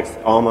projects.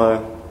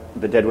 Alma,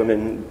 the Dead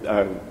Women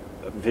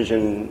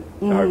Vision.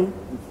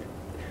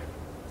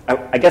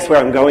 I guess where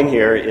I'm going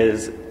here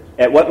is,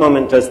 at what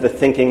moment does the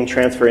thinking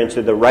transfer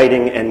into the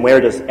writing, and where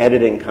does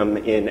editing come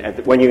in?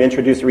 When you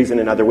introduce Reason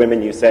and Other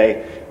Women, you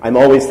say, "I'm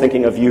always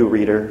thinking of you,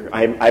 reader.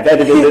 I've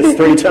edited this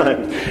 3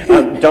 times."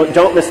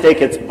 Don't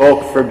mistake its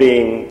bulk for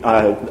being.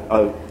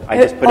 I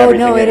just put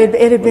everything no! in.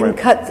 It had been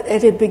cut.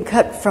 It had been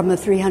cut from a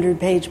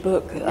 300-page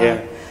book.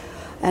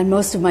 And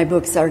most of my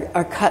books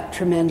are cut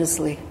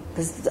tremendously,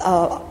 because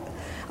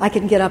I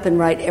can get up and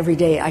write every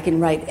day. I can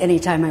write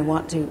anytime I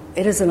want to.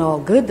 It isn't all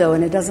good, though,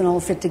 and it doesn't all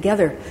fit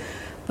together.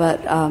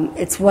 But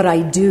it's what I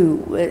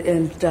do,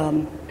 and it's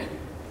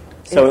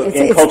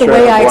the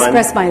way I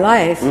express my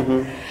life.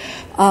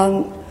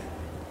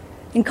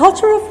 In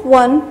Culture of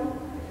One,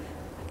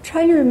 I'm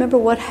trying to remember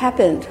what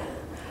happened.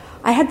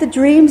 I had the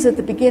dreams at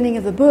the beginning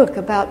of the book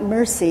about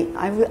mercy.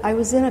 I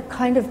was in a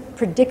kind of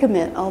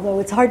predicament, although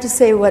it's hard to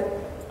say what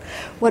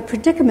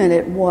predicament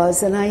it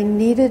was, and I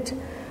needed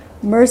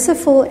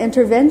merciful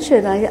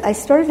intervention. I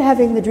started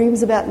having the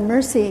dreams about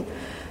mercy,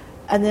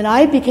 and then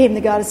I became the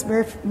goddess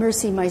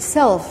Mercy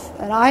myself,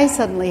 and I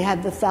suddenly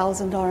had the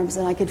 1,000 arms,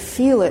 and I could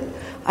feel it.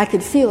 I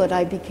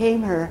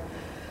became her,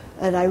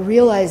 and I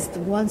realized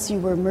that once you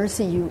were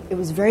Mercy, it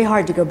was very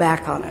hard to go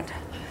back on it.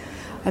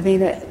 I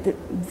mean,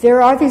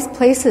 there are these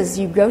places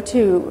you go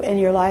to in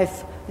your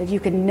life that you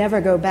can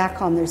never go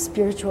back on. They're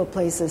spiritual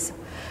places,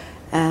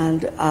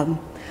 and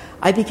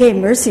I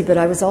became Mercy, but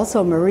I was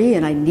also Marie,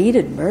 and I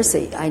needed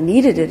mercy. I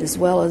needed it as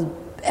well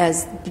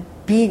as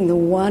being the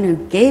one who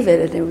gave it,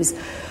 and it was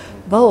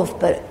both.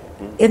 But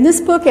in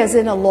this book, as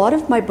in a lot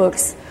of my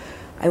books,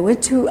 I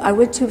went to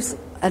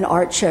an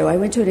art show. I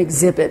went to an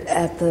exhibit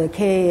at the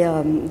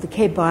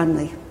Quai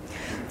Barnley,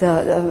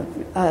 the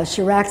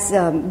Chirac's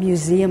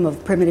Museum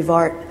of Primitive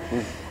Art,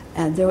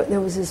 and there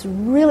was this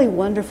really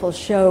wonderful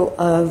show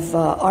of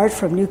art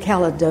from New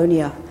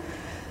Caledonia.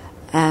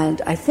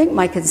 And I think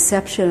my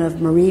conception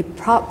of Marie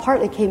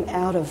partly came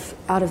out of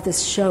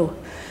this show,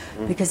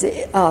 because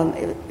it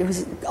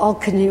was all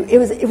canoe.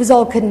 It was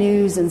all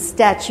canoes and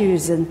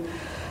statues and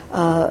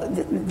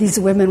these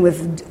women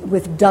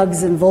with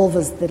dugs and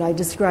vulvas that I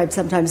described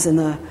sometimes in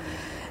the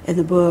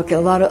book. A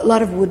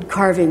lot of wood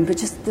carving, but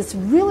just this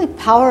really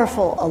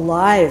powerful,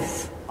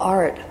 alive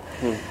art,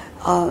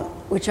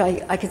 which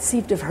I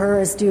conceived of her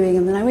as doing.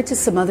 And then I went to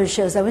some other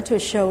shows. I went to a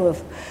show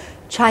of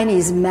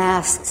Chinese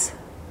masks.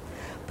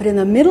 But in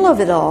the middle of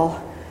it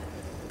all,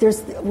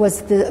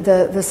 was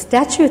the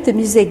statue at the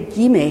Musée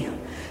Guimet.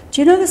 Do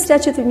you know the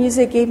statue at the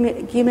Musée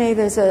Guimet?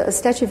 There's a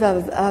statue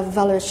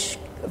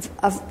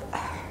of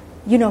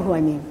you know who I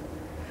mean,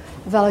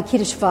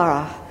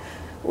 Avalokiteshvara,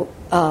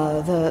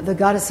 the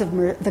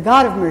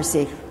god of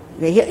mercy.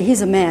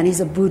 He's a man.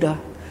 He's a Buddha,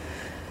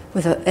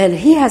 and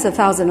he has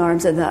 1,000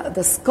 arms. And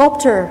the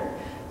sculptor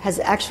has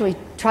actually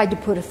tried to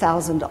put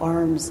 1,000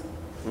 arms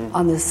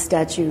on this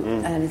statue,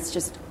 and it's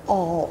just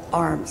all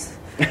arms.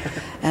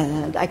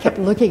 And I kept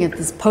looking at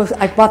this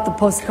I bought the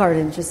postcard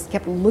and just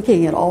kept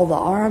looking at all the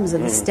arms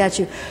of the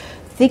statue,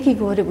 thinking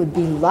what it would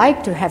be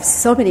like to have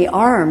so many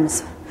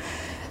arms.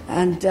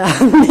 And how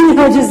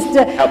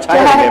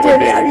tiring it would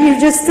be. You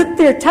just sit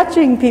there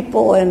touching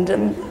people, and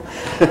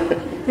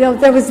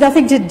there was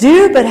nothing to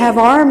do but have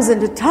arms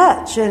and to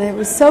touch, and it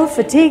was so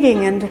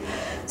fatiguing. And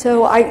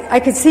so I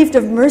conceived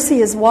of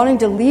Mercy as wanting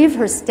to leave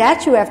her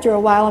statue after a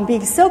while and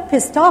being so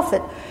pissed off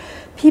that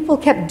people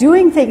kept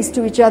doing things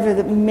to each other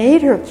that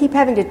made her keep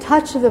having to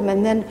touch them,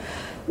 and then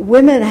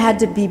women had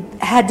to be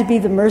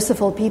the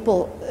merciful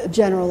people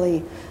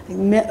generally.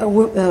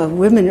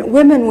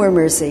 Women were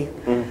Mercy,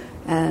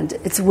 and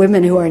it's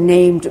women who are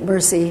named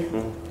Mercy.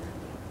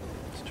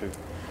 It's true.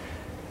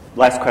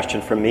 Last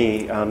question from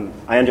me.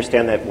 I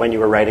understand that when you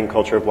were writing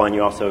Culture of One,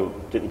 you also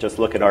didn't just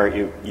look at art.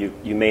 You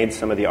made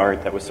some of the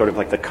art that was sort of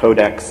like the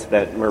codex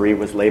that Marie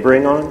was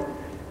laboring on,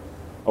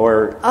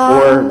 or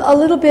a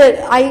little bit.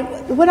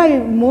 What I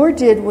more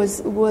did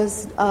was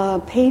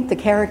paint the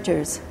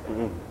characters.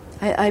 Mm-hmm.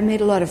 I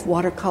made a lot of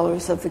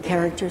watercolors of the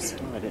characters.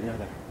 Oh, I didn't know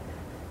that.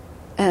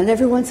 And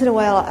every once in a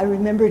while, I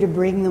remember to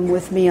bring them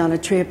with me on a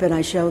trip, and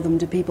I show them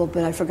to people,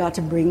 but I forgot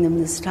to bring them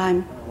this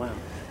time. Oh, wow.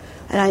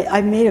 And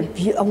I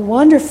made a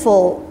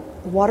wonderful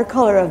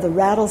watercolor of the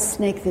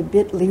rattlesnake that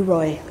bit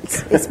Leroy.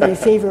 It's my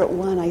favorite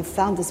one. I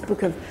found this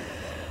book of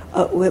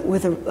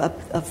with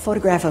a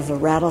photograph of a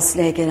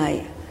rattlesnake, and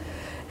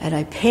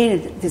I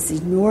painted this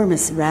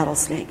enormous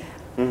rattlesnake.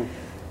 Mm.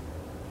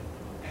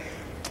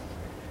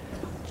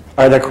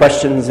 Are there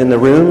questions in the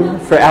room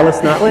for Alice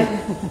Notley?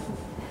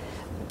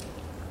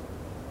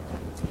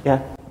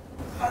 Yeah.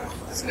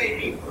 This may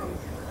be from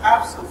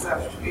absolute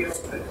left field,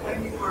 but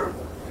when you were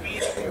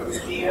reading your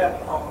Medea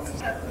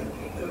poems, I'm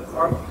thinking of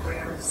Arthur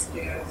Graham's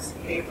Stan's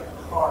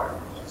favorite part,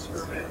 which is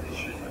her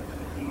rendition of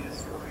Medea,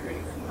 so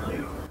very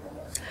familiar.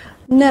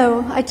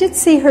 No, I did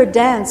see her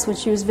dance when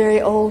she was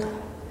very old.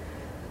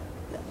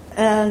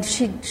 And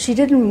she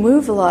didn't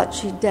move a lot.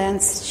 She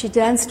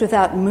danced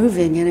without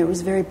moving, and it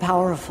was very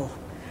powerful.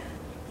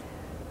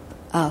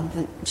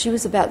 But she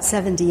was about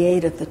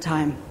 78 at the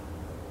time.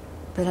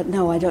 But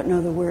no, I don't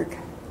know the work.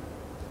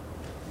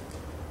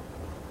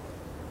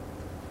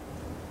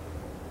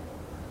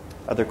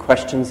 Other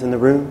questions in the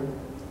room?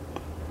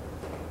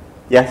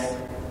 Yes?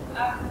 You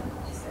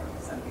said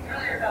something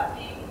earlier about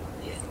being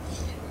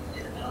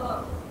in the middle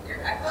of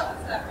your echo,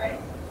 is that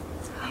right?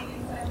 Being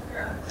inside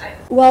your own.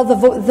 Well,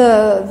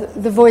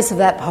 the voice of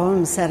that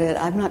poem said it.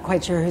 I'm not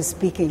quite sure who's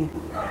speaking.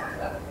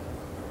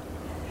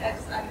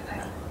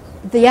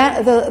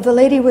 The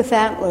lady with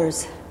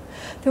antlers.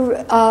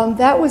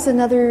 That was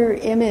another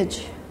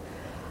image.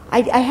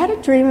 I had a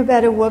dream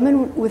about a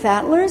woman with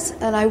antlers,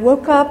 and I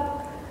woke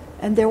up,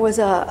 and there was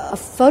a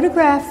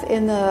photograph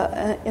in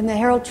the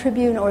Herald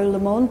Tribune or Le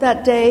Monde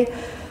that day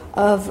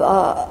of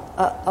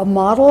a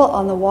model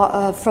on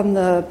the from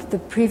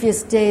the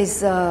previous day's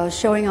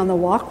showing on the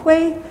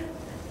walkway,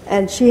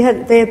 and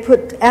they had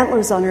put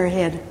antlers on her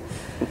head.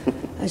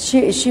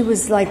 She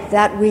was like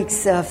that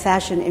week's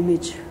fashion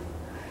image.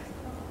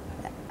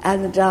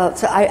 And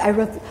so I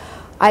wrote.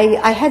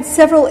 I had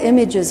several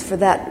images for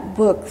that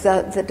book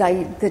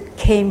that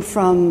came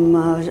from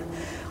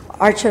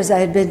art shows I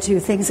had been to,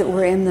 things that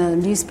were in the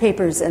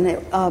newspapers, and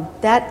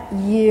that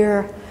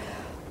year,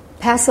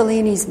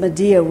 Pasolini's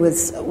Medea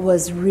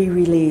was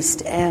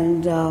re-released,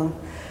 and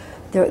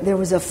there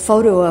was a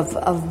photo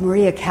of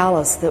Maria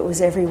Callas that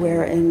was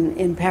everywhere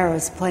in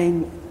Paris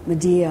playing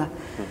Medea,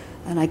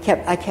 and I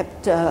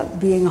kept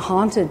being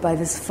haunted by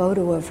this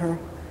photo of her.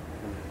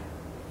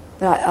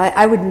 But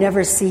I would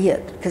never see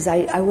it, because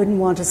I wouldn't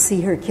want to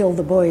see her kill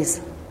the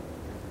boys.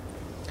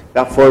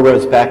 About 4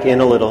 rows back in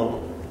a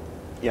little.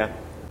 Yeah.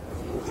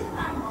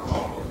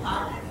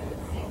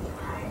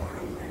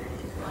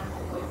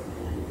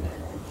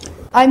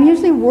 I'm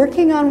usually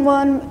working on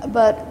one,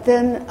 but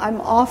then I'm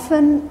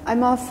often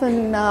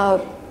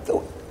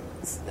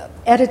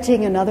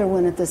editing another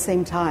one at the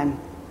same time.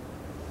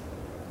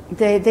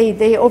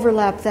 They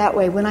overlap that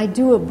way. When I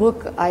do a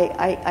book,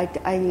 I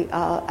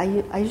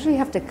usually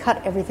have to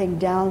cut everything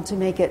down to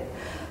make it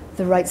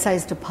the right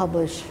size to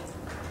publish.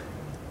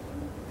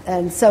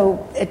 And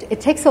so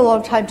it takes a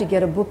long time to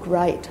get a book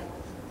right.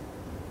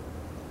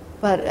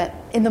 But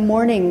in the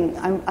morning,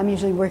 I'm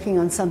usually working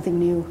on something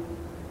new.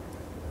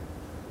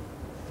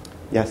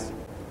 Yes?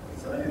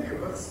 So many of your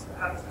books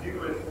have to do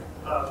with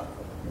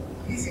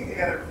piecing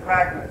together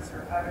fragments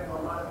or having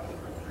a lot of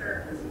different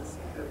characters that seem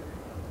to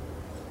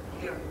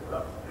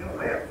in a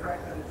way, a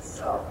fragment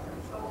itself. Can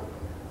you tell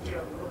me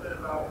a little bit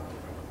about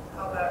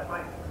how that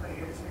might play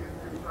into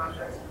your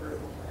projects? Where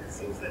it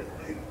seems that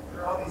there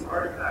are all these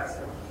artifacts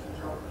that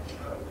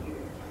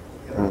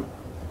don't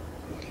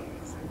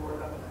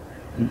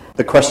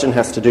The question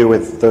has to do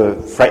with the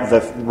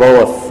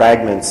role of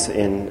fragments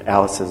in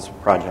Alice's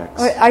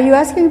projects. Are you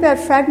asking about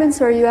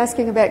fragments, or are you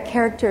asking about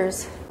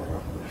characters?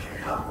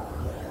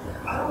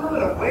 I don't know,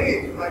 in a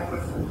way, like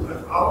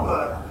with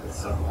Alma,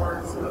 some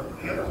parts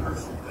of the other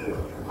person,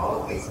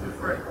 all of these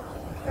different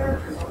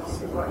characters almost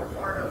seem like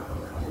part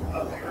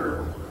of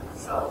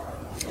yourself.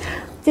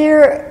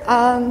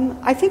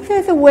 I think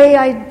they're the way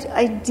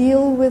I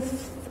deal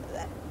with.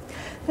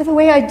 They're the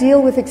way I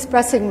deal with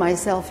expressing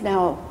myself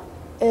now.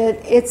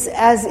 It's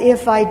as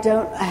if I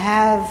don't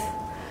have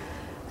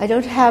I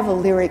don't have a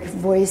lyric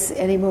voice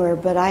anymore,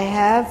 but I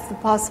have the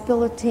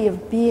possibility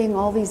of being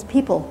all these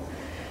people.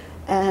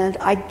 And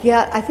I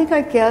think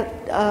I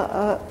get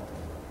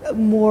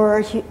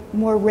more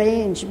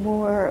range,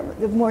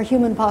 more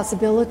human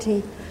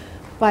possibility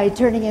by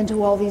turning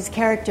into all these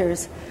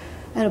characters.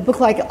 And a book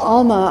like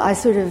Alma, I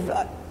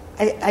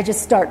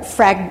just start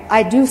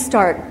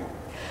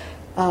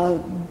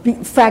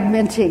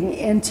fragmenting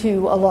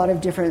into a lot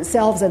of different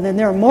selves, and then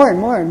there are more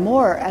and more and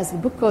more as the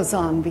book goes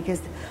on,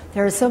 because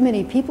there are so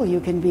many people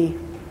you can be.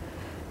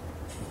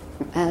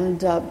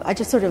 And I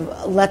just sort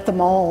of let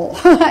them all.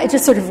 I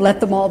just sort of let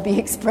them all be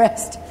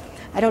expressed.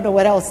 I don't know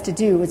what else to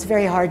do. It's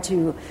very hard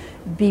to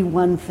be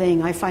one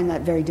thing. I find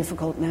that very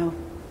difficult now.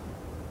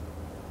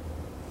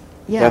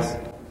 Yeah. Yes.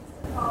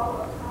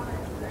 Follow-up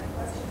comment to that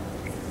question.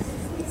 It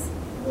seems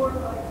more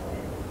like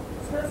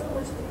it's not so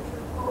much that the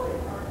poet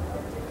are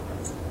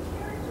different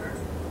characters,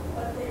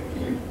 but they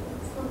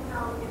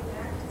somehow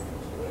enact a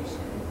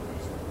situation in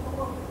which the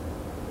poem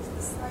is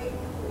the site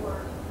for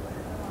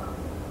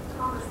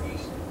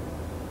conversation.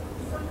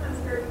 Sometimes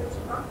very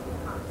interruptive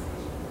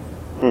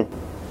conversation.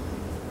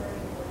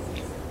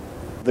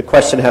 The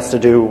question has to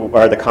do,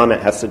 or the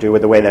comment has to do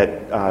with the way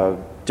that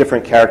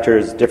different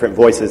characters, different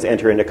voices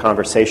enter into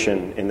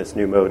conversation in this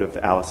new mode of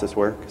Alice's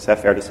work. Is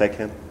that fair to say,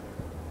 Kim?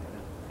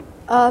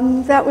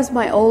 That was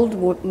my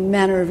old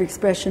manner of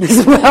expression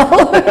as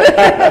well.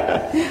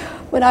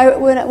 when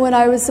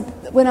I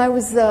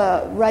was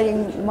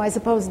writing my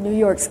supposed New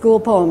York school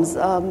poems,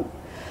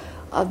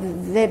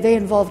 they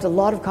involved a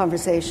lot of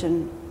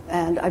conversation,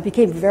 and I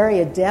became very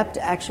adept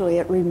actually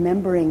at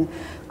remembering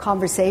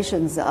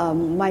conversations.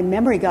 My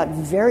memory got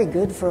very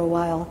good for a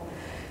while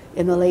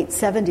in the late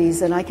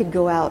 70s, and I could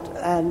go out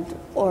and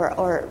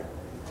or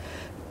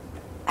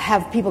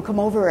have people come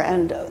over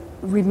and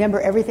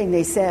remember everything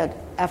they said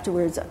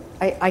afterwards.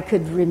 I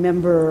could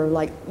remember,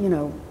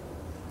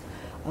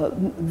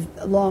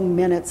 long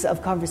minutes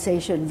of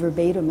conversation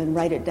verbatim and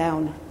write it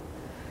down.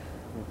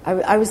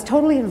 I was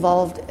totally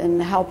involved in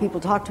how people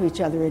talk to each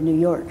other in New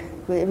York.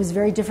 It was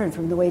very different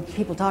from the way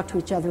people talk to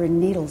each other in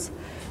Needles,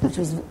 which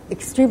was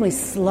extremely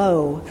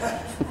slow,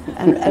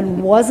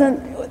 and wasn't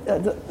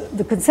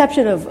the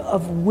conception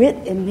of wit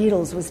in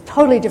Needles was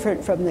totally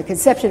different from the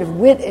conception of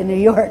wit in New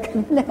York.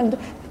 And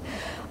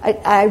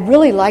I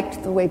really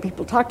liked the way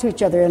people talked to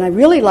each other, and I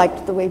really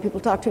liked the way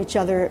people talked to each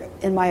other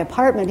in my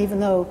apartment,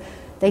 even though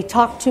they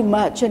talked too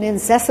much and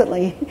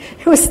incessantly.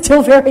 It was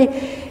still very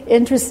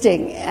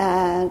interesting,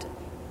 and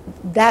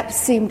that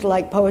seemed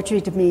like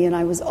poetry to me, and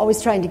I was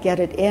always trying to get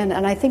it in.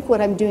 And I think what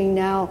I'm doing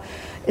now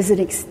is an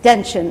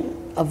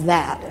extension of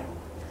that.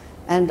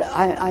 And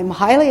I'm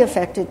highly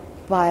affected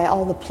by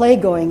all the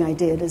playgoing I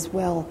did as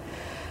well.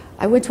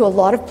 I went to a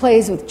lot of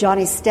plays with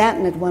Johnny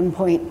Stanton at one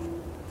point,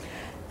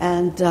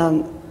 and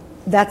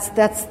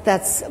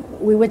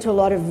we went to a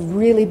lot of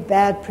really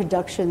bad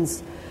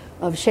productions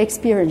of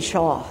Shakespeare and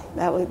Shaw.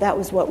 That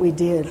was what we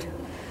did.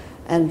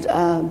 And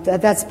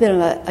that's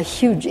been a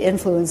huge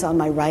influence on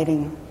my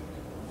writing.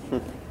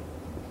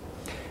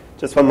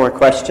 Just one more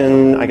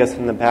question, I guess,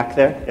 in the back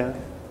there. Yeah.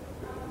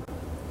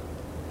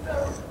 So,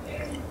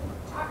 in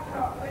talking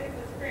about plays,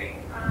 that's great.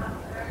 And I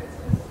was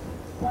just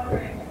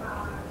wondering, if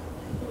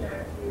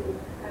you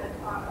had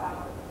thought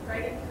about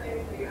writing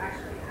plays where you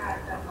actually had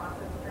them lots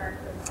of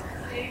characters on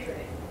stage, or if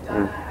you've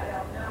done that, I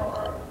don't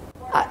know.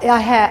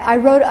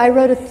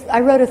 I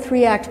wrote a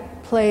 3-act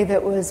play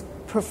that was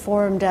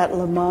performed at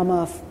La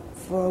Mama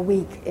for a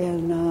week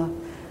in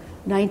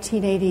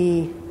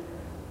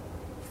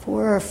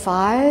 1984 or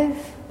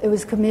 5. It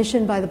was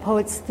commissioned by the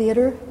Poets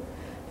Theater.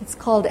 It's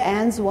called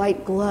Anne's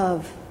White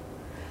Glove.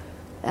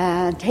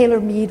 Taylor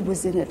Mead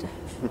was in it.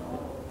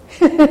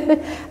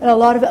 And a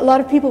lot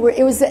of people were.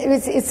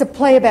 It's a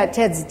play about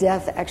Ted's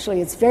death.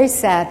 Actually, it's very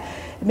sad.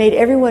 It made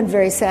everyone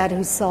very sad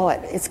who saw it.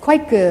 It's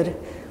quite good.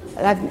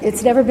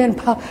 It's never been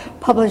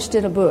published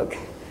in a book.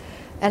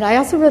 And I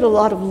also read a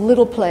lot of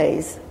little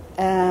plays.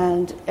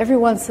 And every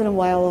once in a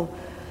while,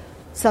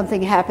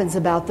 something happens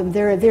about them.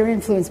 They're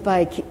influenced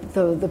by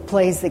the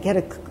plays that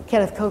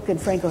Kenneth Koch and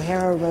Frank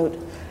O'Hara wrote.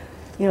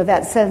 You know,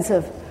 that sense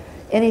of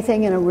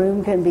anything in a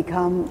room can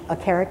become a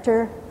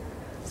character.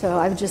 So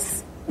I've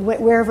just,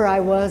 wherever I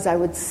was, I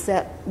would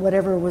set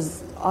whatever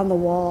was on the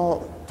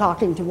wall,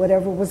 talking to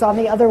whatever was on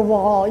the other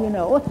wall, you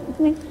know.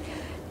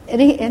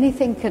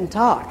 Anything can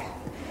talk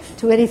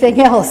to anything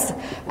else,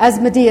 as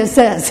Medea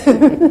says.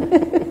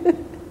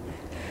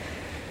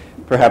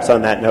 Perhaps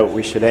on that note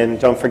we should end.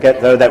 Don't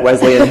forget, though, that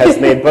Wesleyan has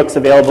made books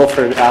available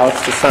for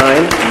Alice to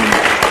sign.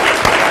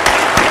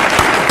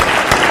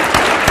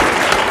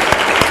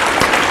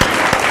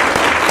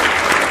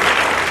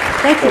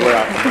 Thank you. So we're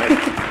out tonight.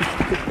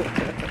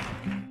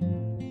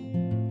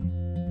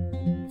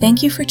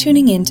 Thank you for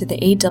tuning in to the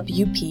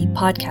AWP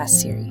podcast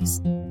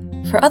series.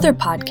 For other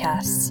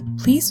podcasts,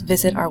 please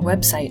visit our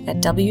website at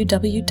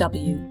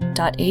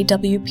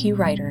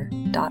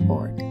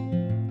www.awpwriter.org.